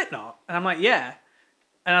 "This is Slipknot?" And I'm like, "Yeah."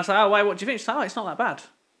 And I was like, "Oh, why? What do you think?" She's like, "Oh, it's not that bad."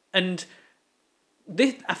 And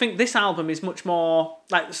I think this album is much more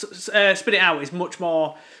like Spit It Out is much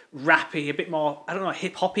more rappy, a bit more, I don't know,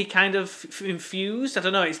 hip hoppy kind of infused. I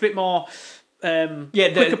don't know. It's a bit more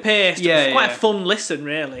quicker paced. It's quite a fun listen,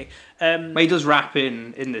 really. He does rap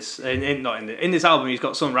in this in this album. He's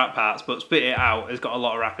got some rap parts, but Spit It Out has got a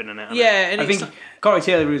lot of rapping in it. And I think Corey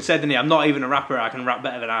Taylor said, didn't he? I'm not even a rapper. I can rap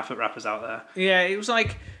better than half the rappers out there. Yeah, it was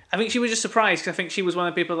like, I think she was just surprised because I think she was one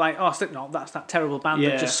of the people like, oh, Slipknot, that's that terrible band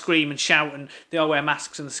that just scream and shout and they all wear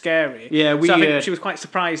masks and are scary. Yeah, so I think she was quite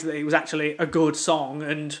surprised that it was actually a good song.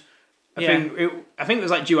 And I think it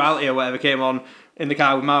was like Duality or whatever came on in the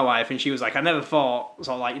car with my wife, and she was like, I never thought,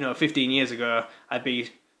 sort of like, 15 years ago, I'd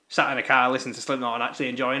be sat in a car listening to Slipknot and actually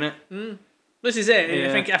enjoying it. This is it.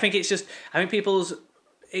 Yeah. I think it's just,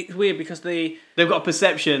 it's weird because they've got a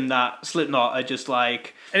perception that Slipknot are just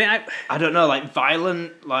like, I don't know, like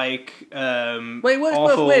violent, like well, it works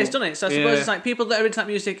awful. both ways, doesn't it? So I suppose it's like people that are into that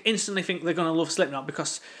music instantly think they're going to love Slipknot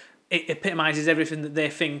because it epitomises everything that they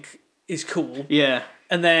think is cool. Yeah.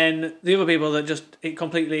 And then the other people that just, it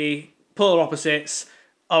completely polar opposites.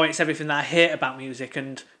 Oh, it's everything that I hate about music,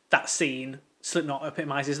 and that scene, Slipknot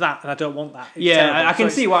epitomises that, and I don't want that. It's terrible. I can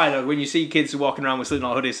see why though. When you see kids walking around with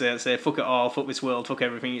Slipknot hoodies, say "fuck it all, fuck this world, fuck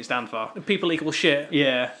everything you stand for." People equal shit.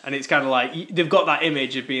 Yeah, and it's kind of like they've got that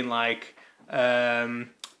image of being like,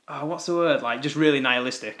 what's the word? Like just really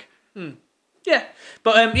nihilistic. Yeah,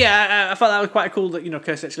 but I thought that was quite cool that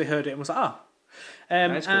Kirsty actually heard it and was like, oh. Cool.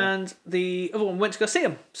 And the other one went to go see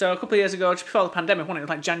him. So a couple of years ago, just before the pandemic, wasn't it? It was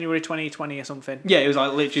like January 2020 or something. Yeah, it was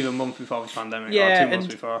like literally a month before the pandemic, or 2 months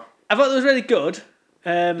before. I thought it was really good.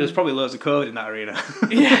 There's probably loads of code in that arena.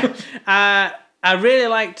 Yeah. I really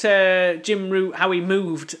liked Jim Root, how he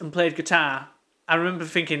moved and played guitar. I remember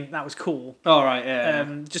thinking that was cool. Oh, right, yeah.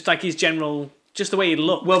 Just like his general, just the way he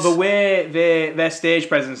looked. Well, the way their stage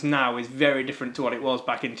presence now is very different to what it was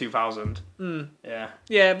back in 2000. Yeah.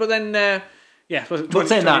 Yeah, but then... but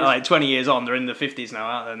saying that, like 20 years on, they're in the 50s now,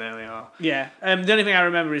 aren't they? Nearly are. Yeah. The only thing I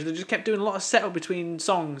remember is they just kept doing a lot of setup between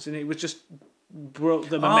songs, and it was just broke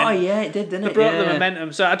the momentum. Oh yeah, it did, didn't it? It broke the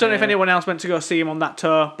momentum. So I don't know if anyone else went to go see him on that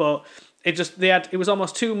tour, but it was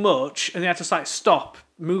almost too much, and they had to like stop,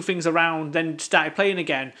 move things around, then started playing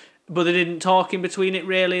again. But they didn't talk in between it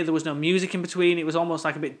really. There was no music in between. It was almost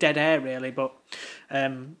like a bit dead air really. But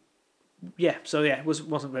it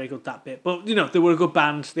wasn't very good that bit. But they were a good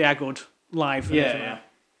band. They are good. Live. Yeah.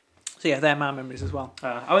 So yeah, they're my memories as well.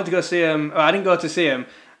 I went to go see him. I didn't go to see him.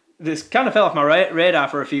 This kind of fell off my radar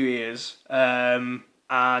for a few years. And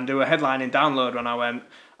they were headlining Download when I went,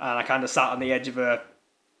 and I kind of sat on the edge of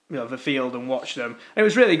the field and watched them. And it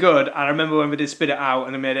was really good. And I remember when we did Spit It Out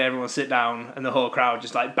and they made everyone sit down and the whole crowd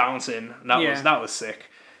just like bouncing. And that was sick.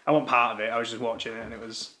 I wasn't part of it. I was just watching it, and it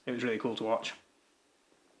was really cool to watch.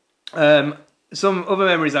 Some other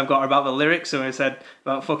memories I've got are about the lyrics. So I said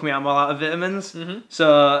about "fuck me, I'm all out of vitamins." Mm-hmm.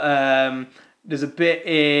 So there's a bit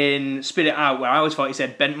in "Spit It Out" where I always thought he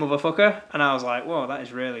said "bent motherfucker," and I was like, "Whoa, that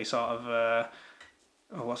is really sort of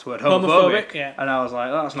what's the word, homophobic." Yeah. And I was like,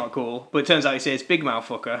 "Oh, that's not cool." But it turns out he says "big mouth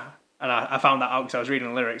fucker," and I found that out because I was reading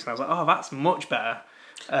the lyrics, and I was like, "Oh, that's much better."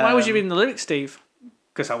 Why was you reading the lyrics, Steve?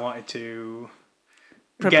 Because I wanted to.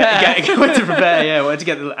 Prepare. Prepare, yeah. I wanted to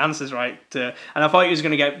get the answers right. And I thought he was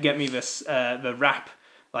going to get me this the rap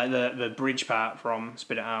like the bridge part from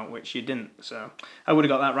Spit It Out, which you didn't. So I would have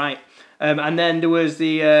got that right. And then there was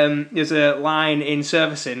there's a line in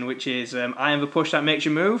Surfacing, which is I am the push that makes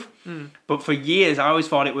you move. But for years, I always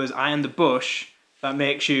thought it was I am the bush that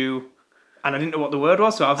makes you... And I didn't know what the word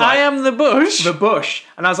was, so I was like... I am the bush? The bush.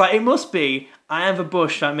 And I was like, it must be I am the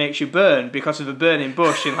bush that makes you burn because of the burning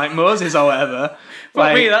bush in like Moses or whatever.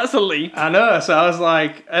 For me, that's a leap. I know, so I was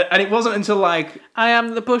like... And it wasn't until like... I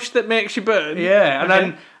am the bush that makes you burn? Yeah, and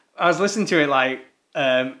then I was listening to it like...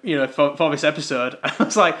 for this episode, I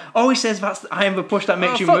was like, "Oh, he says that's I am the push that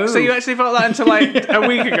makes you move." So you actually thought that until like a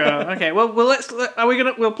week ago? Okay, well,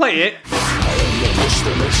 we'll play it. I am the push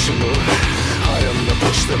that makes you move. I am the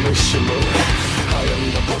push that makes you move. I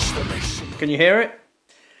am the push that makes you move. Can you hear it?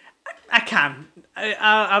 I can.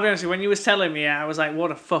 I'll be honest with you, when you was telling me, I was like,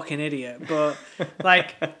 what a fucking idiot. But,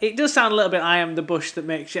 like, it does sound a little bit, I am the bush that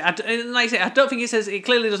makes you... Like I say, I don't think it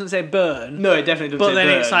clearly doesn't say burn. No, it definitely doesn't say burn.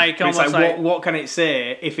 But then it's like, but almost like... What can it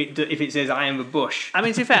say if it says, I am the bush? I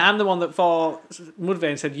mean, to be fair, I'm the one that for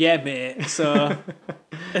Mudvayne said, yeah, mate, so...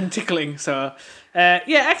 and tickling, so... yeah,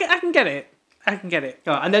 I can get it. I can get it.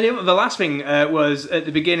 Oh, and then the last thing was at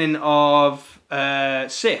the beginning of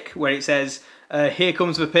Sick, where it says, here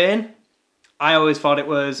comes the pain. I always thought it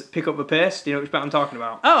was pick up the pace. Do you know which bit I'm talking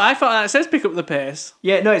about? Oh, I thought that says pick up the pace.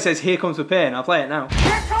 Yeah, no, it says here comes the pain. I'll play it now.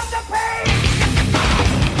 Here comes the pain!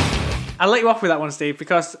 I'll let you off with that one, Steve,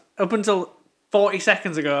 because up until 40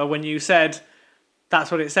 seconds ago when you said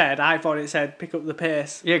that's what it said, I thought it said pick up the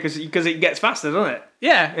pace. Yeah, because it gets faster, doesn't it?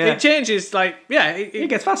 Yeah, it changes, like, yeah. It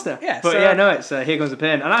gets faster. Yeah, but so, yeah, no, it's here comes the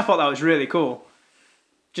pain. And I thought that was really cool.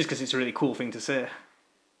 Just because it's a really cool thing to say.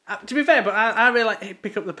 To be fair, but I really like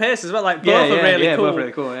pick up the pace as well. Like both are really cool. Both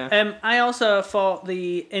really cool. Yeah. I also thought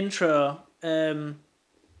the intro.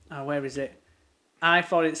 Where is it? I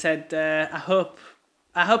thought it said, "I hope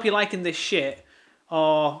you're liking this shit,"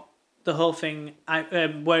 or the whole thing.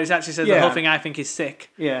 Where it actually says the whole thing I think is sick.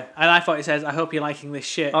 Yeah. And I thought it says, "I hope you're liking this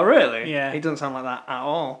shit." Oh really? Yeah. It doesn't sound like that at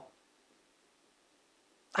all.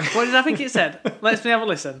 What did I think it said? Let's have a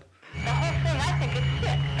listen.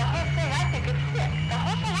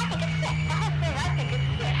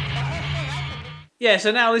 Yeah,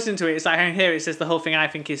 so now listen to it, it's like I can hear it says the whole thing I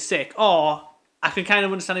think is sick. Or I can kind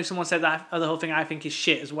of understand if someone said that the whole thing I think is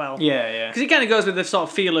shit as well. Yeah, yeah. Because it kind of goes with the sort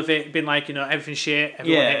of feel of it being like, everything's shit,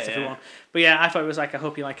 everyone hates everyone. But yeah, I thought it was like, I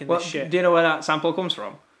hope you're liking this shit. Do you know where that sample comes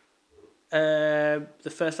from? The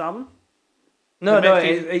first album? No,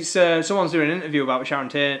 it's someone's doing an interview about Sharon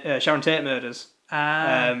Tate murders.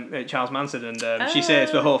 Charles Manson, and she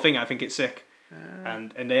says the whole thing I think it's sick.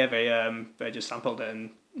 And they just sampled it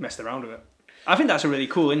and messed around with it. I think that's a really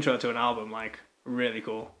cool intro to an album, like, really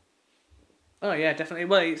cool. Oh, yeah, definitely.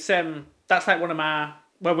 Well, it's that's like one of my...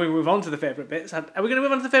 Well, we move on to the favourite bits. Are we going to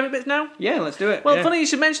move on to the favourite bits now? Yeah, let's do it. Well, funny you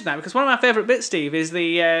should mention that, because one of my favourite bits, Steve, is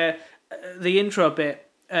the intro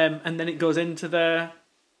bit, and then it goes into the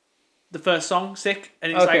first song, Sick,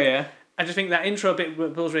 and it's I just think that intro bit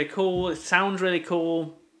feels really cool, it sounds really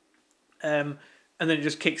cool, and then it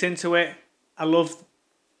just kicks into it. I love...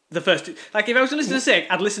 the first two. Like, if I was to listen to Sick,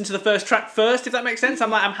 I'd listen to the first track first, if that makes sense.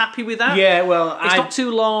 I'm happy with that. Yeah, well... It's not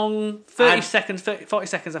too long. 40 seconds, I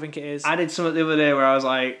think it is. I did something the other day where I was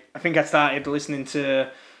like... I think I started listening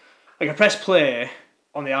to... Like, I pressed play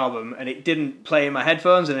on the album, and it didn't play in my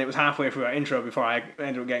headphones, and it was halfway through that intro before I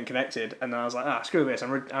ended up getting connected, and then I was like, screw this.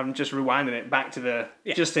 I'm just rewinding it back to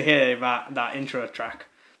just to hear that intro track.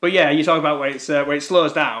 But yeah, you talk about where it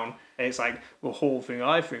slows down... It's like, the whole thing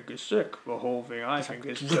I think is sick. The whole thing I think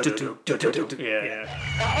is... Yeah. The whole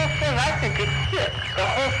thing I think is sick. The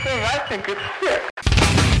whole thing I think is sick.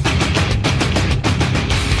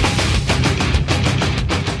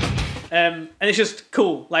 And it's just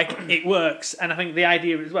cool. Like, it works. And I think the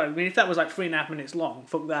idea as well... I mean, if that was like 3.5 minutes long,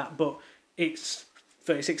 fuck that. But it's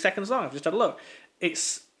 36 seconds long. I've just had a look.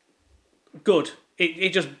 It's good. It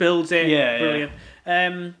just builds it. Yeah, brilliant.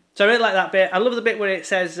 Yeah. So I really like that bit. I love the bit where it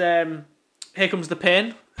says, here comes the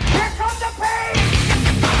pain. Here comes the pain!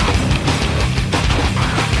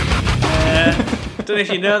 Don't know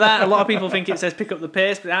if you know that. A lot of people think it says pick up the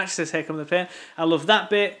pace, but it actually says here comes the pain. I love that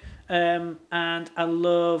bit. And I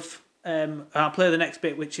love... I'll play the next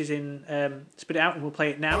bit, which is in Spit It Out, and we'll play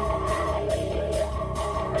it now.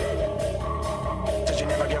 Did you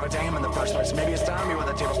never give a damn in the first place? Maybe it's time you were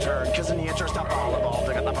the tables turn. Cause in the interest of all involved,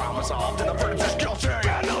 I got the problem solved. And the verdict's is guilty.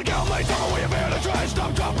 And I'll get my time away and I try to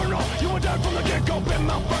stop, drop, and roll. You were dead from the get-go, been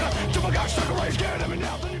Mount Burner. To my gosh, stuck away, scared him, and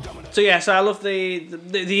now then you're coming. So yeah, so I love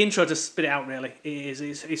the intro to Spit It Out, really.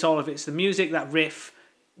 It's all of it. It's the music, that riff,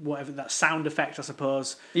 whatever that sound effect, I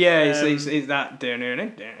suppose. Yeah, it's that.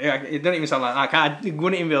 It doesn't even sound like that. I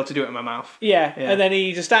wouldn't even be able to do it in my mouth. Yeah, and then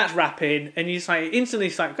he just starts rapping, and he's like instantly,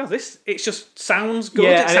 it's like, God, it just sounds good.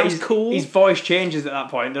 Yeah, it sounds cool. His voice changes at that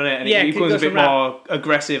point, doesn't it? And he becomes a bit more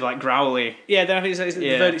aggressive, like growly. Yeah, then I think it's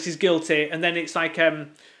the verdict is guilty, and then it's like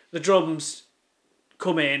the drums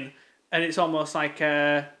come in, and it's almost like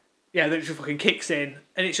then it just fucking kicks in,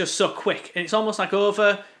 and it's just so quick, and it's almost like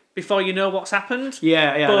over before you know what's happened.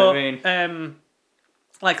 Yeah, but, I know what I mean.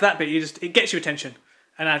 Like that bit, it gets your attention,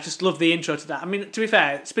 and I just love the intro to that. I mean, to be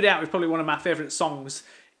fair, Spit It Out is probably one of my favourite songs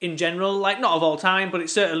in general, like not of all time, but it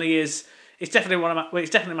certainly is. It's definitely it's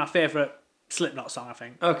definitely my favourite Slipknot song, I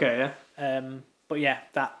think. Okay, yeah. But yeah,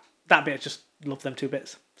 that bit, I just love them two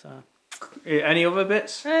bits. So. Any other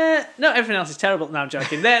bits? No, everything else is terrible. No, I'm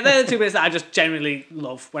joking. They're the two bits that I just genuinely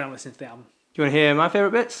love when I'm listening to the album. Do you want to hear my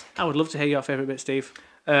favourite bits? I would love to hear your favourite bit, Steve.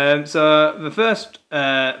 So the first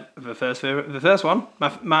one,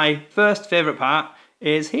 my first favourite part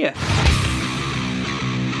is here.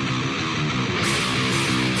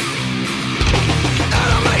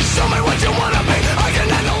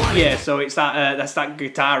 Yeah, so it's that's that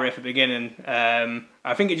guitar riff at the beginning.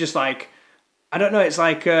 I think it just like, I don't know, it's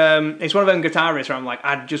like it's one of them guitar riffs where I'm like,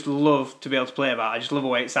 I'd just love to be able to play that. I just love the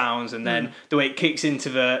way it sounds, and then the way it kicks into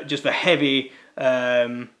the heavy,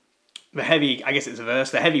 I guess it's a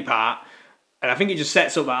verse, the heavy part. And I think it just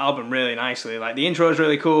sets up that album really nicely. Like the intro is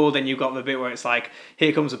really cool. Then you've got the bit where it's like,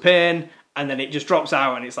 here comes the pain, and then it just drops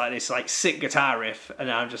out, and it's like this like sick guitar riff. And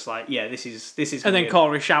I'm just like, yeah, this is. And then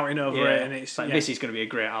Corey shouting over it, and it's like this is going to be a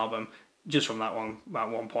great album just from that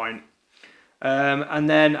one point. And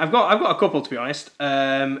then I've got a couple, to be honest.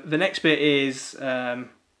 The next bit is the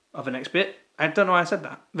next bit. I don't know why I said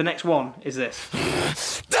that. The next one is this.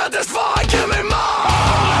 That is fine, give me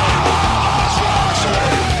more.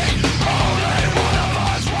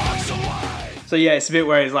 So yeah, it's a bit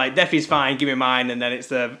where it's like, Deafy's fine, give me mine, and then it's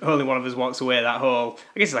the only one of us walks away. That whole,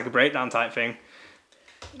 I guess it's like a breakdown type thing.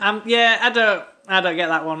 Yeah, I don't get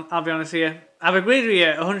that one. I'll be honest with you. I've agreed with you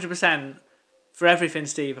 100% for everything,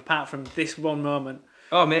 Steve, apart from this one moment.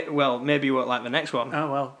 Oh, well, maybe you won't like the next one. Oh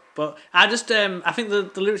well, but I just I think the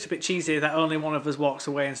lyrics are a bit cheesy. That only one of us walks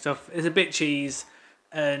away and stuff is a bit cheese,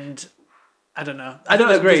 and I don't know. I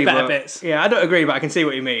don't agree. Better bits. Yeah, I don't agree, but I can see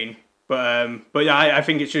what you mean. But yeah, I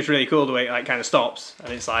think it's just really cool the way it like kind of stops,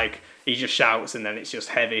 and it's like he just shouts, and then it's just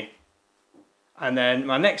heavy. And then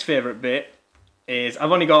my next favourite bit is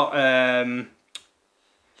I've only got I've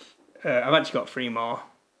actually got 3 more.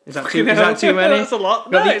 Is that too many? That's a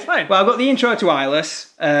lot. No, it's fine. Well, I've got the intro to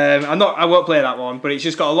Eyeless. I won't play that one, but it's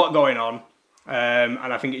just got a lot going on, and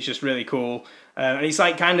I think it's just really cool. And it's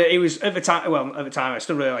like it was at the time. Well, at the time, I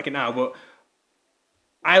still really like it now, but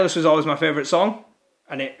Eyeless was always my favourite song.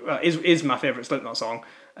 And it is my favourite Slipknot song.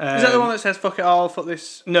 Is that the one that says "fuck it all, fuck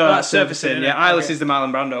this"? No, that's Surfacing. Yeah, Eyeless is the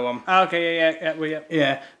Marlon Brando one. Oh, okay, yeah.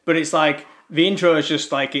 Yeah, but it's like the intro is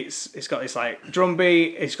just like it's got this like drum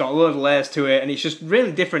beat. It's got a load of layers to it, and it's just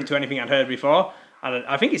really different to anything I'd heard before. And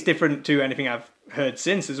I think it's different to anything I've heard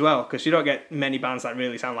since as well, because you don't get many bands that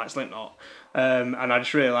really sound like Slipknot. And I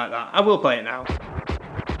just really like that. I will play it now.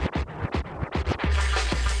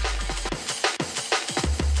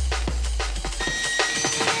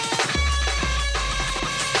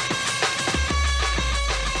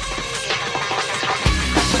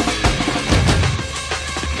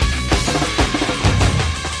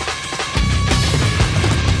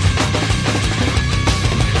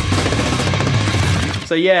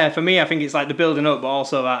 So yeah, for me, I think it's like the building up, but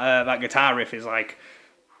also that guitar riff is like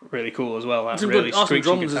really cool as well. That some really good, awesome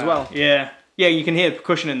drums guitar. as well. Yeah, you can hear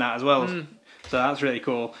percussion in that as well. So that's really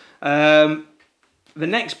cool. The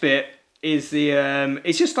next bit is the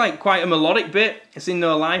it's just like quite a melodic bit. It's In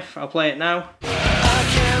No Life. I'll play it now.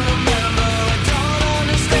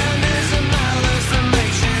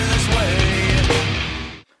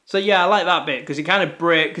 So yeah, I like that bit because it kind of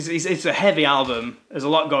because it's a heavy album. There's a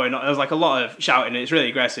lot going on. There's like a lot of shouting. And it's really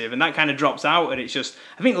aggressive, and that kind of drops out. And it's just,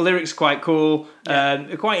 I think the lyrics are quite cool.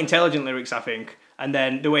 They're quite intelligent lyrics, I think. And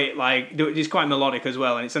then the way it it's quite melodic as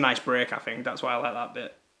well, and it's a nice break. I think that's why I like that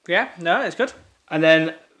bit. Yeah, no, it's good. And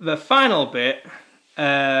then the final bit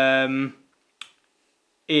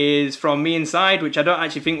is from Me Inside, which I don't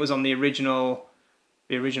actually think was on the original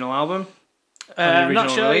album. I'm not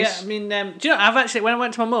sure. Release. Yeah, I mean, do you know? I've actually, when I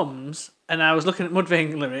went to my mum's and I was looking at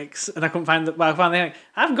Mudvayne lyrics and I couldn't find the. Well, I found the.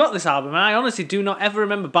 I've got this album and I honestly do not ever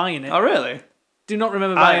remember buying it. Oh really? Do not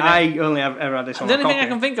remember buying it. I only have ever had this on The a only copy. thing I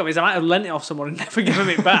can think of is I might have lent it off someone and never given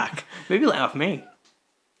it back. Maybe let it off me.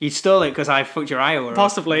 You stole it because I fucked your eye over.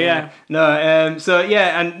 Possibly, yeah. No, so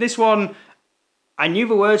yeah, and this one, I knew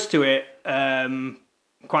the words to it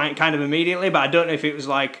quite kind of immediately, but I don't know if it was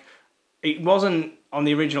like it wasn't on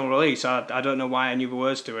the original release. I don't know why I knew the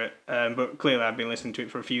words to it, but clearly I've been listening to it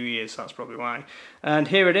for a few years, so that's probably why. And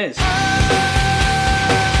here it is.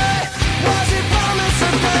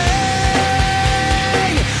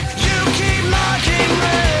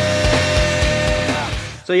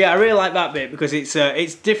 So yeah, I really like that bit because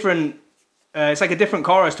it's different. It's like a different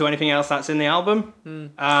chorus to anything else that's in the album,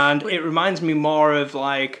 and it reminds me more of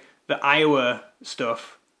like the Iowa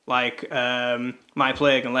stuff, like My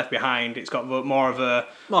Plague and Left Behind. It's got more of a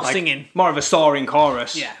singing, more of a soaring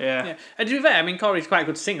chorus. Yeah. And to be fair, I mean, Corey's quite a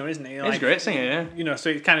good singer, isn't he? He's a great singer, yeah. You know, so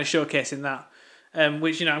it's kind of showcasing that,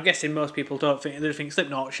 which I'm guessing most people don't think. They think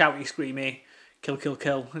Slipknot, shouty, screamy, kill, kill,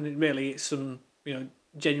 kill, and it's some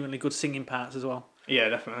genuinely good singing parts as well. Yeah,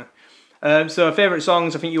 definitely. So favourite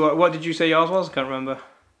songs, I think what did you say yours was? I can't remember.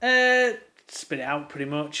 Spit It Out, pretty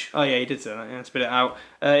much. Oh yeah, you did say that, yeah, Spit It Out.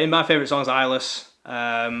 In my favourite songs, Eyeless.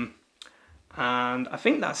 And I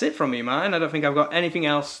think that's it from me, man. I don't think I've got anything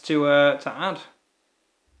else to add.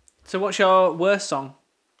 So what's your worst song?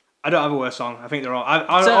 I don't have a worst song. I think they're all...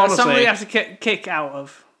 So honestly, a song that you have to kick out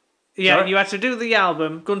of. Yeah, sorry? You had to do the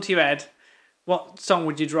album, gun to your head. What song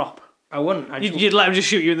would you drop? I wouldn't. You'd let him just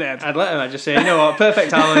shoot you in the head. I'd let him. I'd just say, you know what,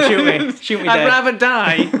 perfect album, shoot me dead. I'd rather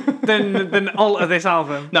die than alter this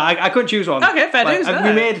album. No, I couldn't choose one. Okay, fair dues.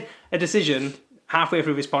 We made a decision halfway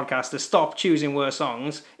through this podcast to stop choosing worst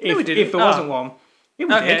songs if there wasn't one. Yeah,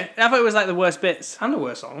 we did. I thought it was like the worst bits. And the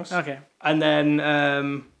worst songs. Okay. And then,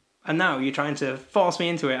 and now you're trying to force me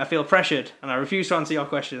into it. I feel pressured and I refuse to answer your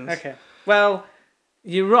questions. Okay. Well,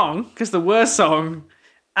 you're wrong, because the worst song,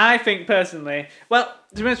 I think personally, well,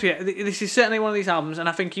 to be honest with you, this is certainly one of these albums, and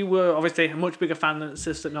I think you were obviously a much bigger fan of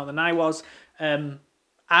Slipknot than I was.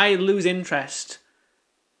 I lose interest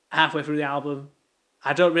halfway through the album.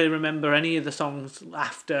 I don't really remember any of the songs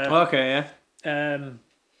after. Okay, yeah.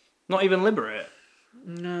 Not even Liberate?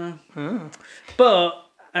 No. Oh. But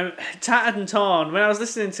Tattered and Torn, when I was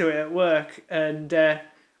listening to it at work, and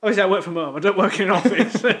obviously I work from home, I don't work in an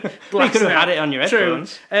office. You could have had it on your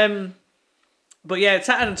headphones. True. But yeah,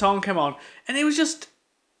 Tattered and Torn came on, and it was just...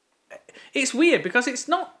 It's weird, because it's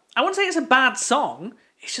not... I wouldn't say it's a bad song,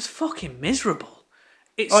 it's just fucking miserable.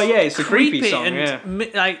 It's it's a creepy song,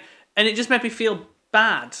 and, and it just made me feel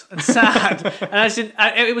bad and sad, and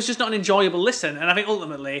it was just not an enjoyable listen. And I think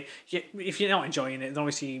ultimately, if you're not enjoying it, then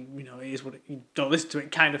obviously it is what you don't listen to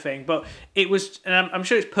it, kind of thing. But it was, and I'm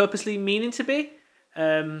sure it's purposely meaning to be.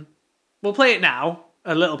 We'll play it now,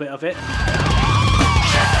 a little bit of it.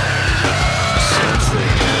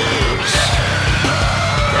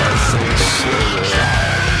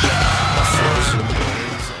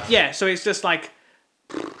 Yeah, so it's just like.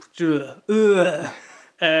 No,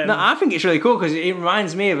 I think it's really cool because it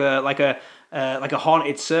reminds me of a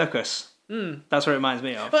haunted circus. That's what it reminds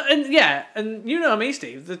me of. But and you know me,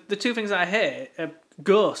 Steve. The two things that I hate are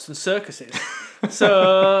ghosts and circuses.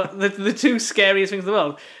 So the two scariest things in the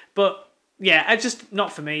world. But yeah, it's just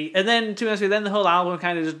not for me. And then to be honest with you, then the whole album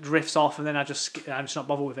kind of just drifts off, and then I'm just not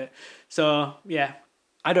bothered with it. So yeah,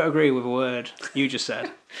 I don't agree with a word you just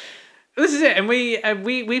said. This is it, and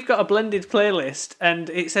we've got a blended playlist, and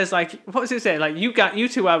it says like, what does it say? Like you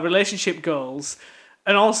two are relationship goals,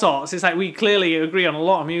 and all sorts. It's like we clearly agree on a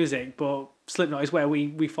lot of music, but Slipknot is where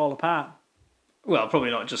we fall apart. Well,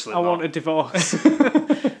 probably not just Slipknot. I want a divorce.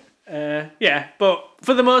 Yeah, but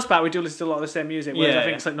for the most part, we do listen to a lot of the same music. Whereas I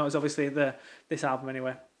think Slipknot is obviously this album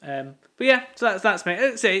anyway. But yeah, so that's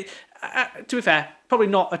me. See, to be fair, probably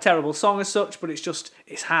not a terrible song as such, but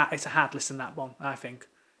it's hard. It's a hard listen, that one. I think.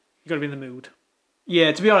 You got to be in the mood.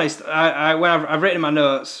 Yeah, to be honest, when I've written in my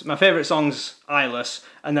notes, my favourite song's Eyeless,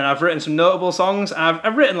 and then I've written some notable songs.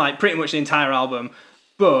 I've written like pretty much the entire album,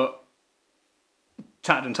 but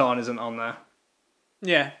Tattered and Torn isn't on there.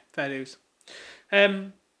 Yeah, fair dues.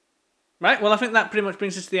 Right, well, I think that pretty much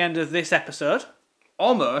brings us to the end of this episode.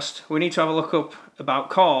 Almost. We need to have a look up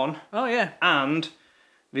about Korn. Oh, yeah. And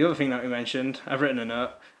the other thing that we mentioned, I've written a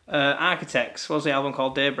note, Architects, what's the album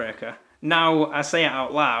called? Daybreaker. Now I say it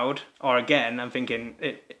out loud, or again, I'm thinking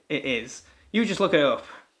it is. You just look it up.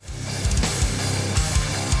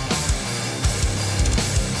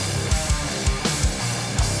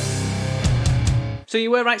 So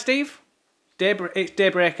you were right, Steve? It's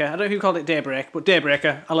Daybreaker. I don't know who called it Daybreak, but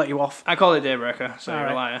Daybreaker. I'll let you off. I call it Daybreaker, so you're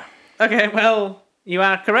a liar. Okay, well, you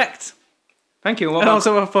are correct. Thank you. And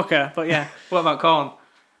also a fucker, but yeah. What about Korn?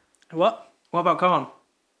 What? What about Korn?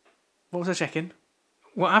 What was I checking?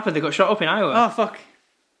 What happened? They got shot up in Iowa. Oh, fuck.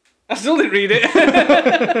 I still didn't read it.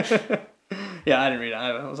 Yeah, I didn't read it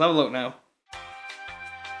either. Let's have a look now.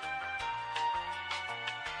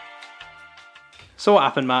 So what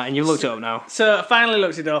happened, Martin? You've looked it up now. So I finally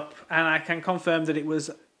looked it up, and I can confirm that it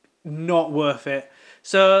was not worth it.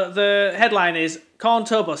 So the headline is Corn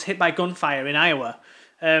Tour Bus hit by gunfire in Iowa.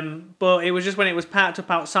 But it was just when it was parked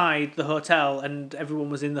up outside the hotel, and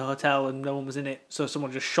everyone was in the hotel and no one was in it, so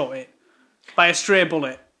someone just shot it by a stray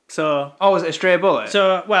bullet. So was it a stray bullet?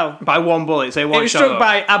 So well, by one bullet, say one shot. It was struck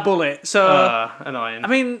by a bullet. So annoying. I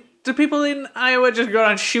mean, do people in Iowa just go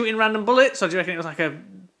around shooting random bullets, or do you reckon it was like a?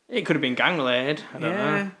 It could have been gang related. I don't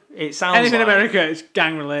know. It sounds anything like, in America, it's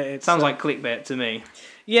gang related. Sounds like clickbait to me.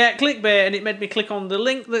 Yeah, clickbait, and it made me click on the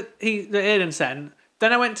link that Aidan sent.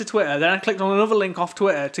 Then I went to Twitter. Then I clicked on another link off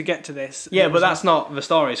Twitter to get to this. Yeah, but that's not the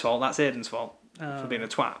story's fault. That's Aidan's fault for being a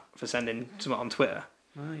twat for sending something on Twitter.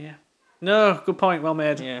 Oh yeah. No, good point. Well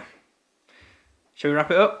made. Yeah. Shall we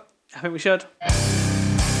wrap it up? I think we should.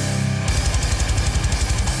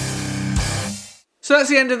 So that's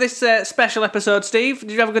the end of this special episode, Steve.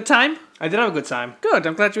 Did you have a good time? I did have a good time. Good,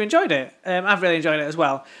 I'm glad you enjoyed it. I've really enjoyed it as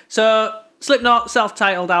well. So, Slipknot,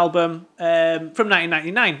 self-titled album from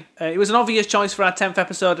 1999. It was an obvious choice for our 10th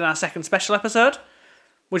episode and our second special episode.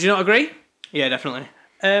 Would you not agree? Yeah, definitely.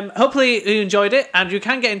 Hopefully you enjoyed it, and you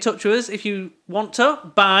can get in touch with us if you want to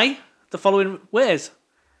by the following ways.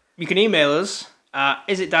 You can email us at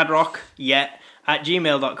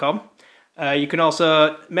isitdadrockyet@gmail.com. You can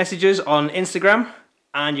also message us on Instagram,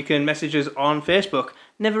 and you can message us on Facebook.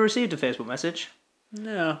 Never received a Facebook message.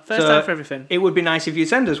 No, first time for everything. It would be nice if you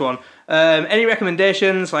send us one. Any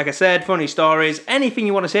recommendations, like I said, funny stories, anything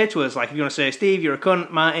you want to say to us, like if you want to say, Steve, you're a cunt,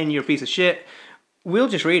 Martin, you're a piece of shit, we'll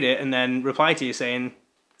just read it and then reply to you saying,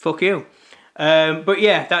 fuck you. But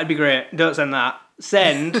yeah, that'd be great. Don't send that.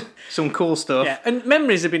 Send some cool stuff. Yeah, and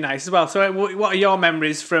memories would be nice as well. So what are your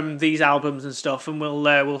memories from these albums and stuff? And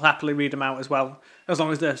we'll happily read them out as well, as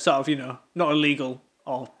long as they're sort of, not illegal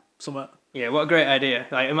or something. Yeah, what a great idea.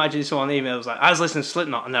 Like, imagine someone emails like, I was listening to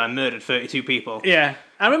Slipknot and then I murdered 32 people. Yeah.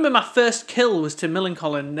 I remember my first kill was to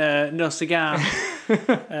Millencolin, No Cigar.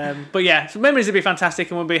 But yeah, so memories would be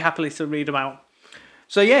fantastic, and we'll be happily to read them out.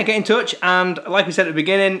 So yeah, get in touch, and like we said at the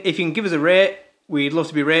beginning, if you can give us a rate, we'd love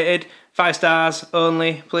to be rated. 5 stars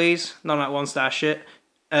only, please. None of that 1-star shit.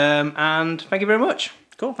 And thank you very much.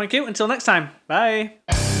 Cool, thank you. Until next time. Bye.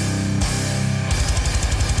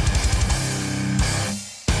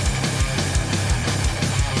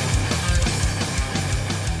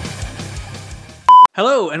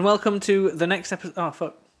 Hello, and welcome to the next episode. Oh,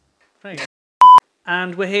 fuck. There you go.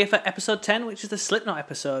 And we're here for episode 10, which is the Slipknot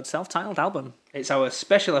episode, self-titled album. It's our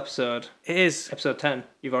special episode. It is. Episode 10.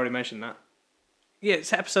 You've already mentioned that. Yeah,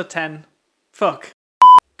 it's episode 10. Fuck.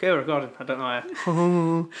 Okay, we're recording. I don't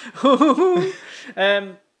know why.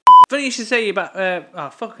 Funny you should say about...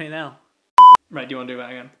 oh, fucking hell. Right, do you want to do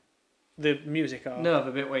that again? The music or... No,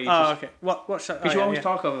 the bit where you Oh, just... okay. What's that? Because you always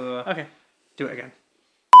talk over the... Okay. Do it again.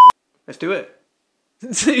 Let's do it.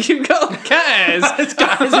 So you've got cat hairs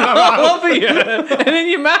all over you and in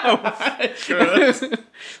your mouth.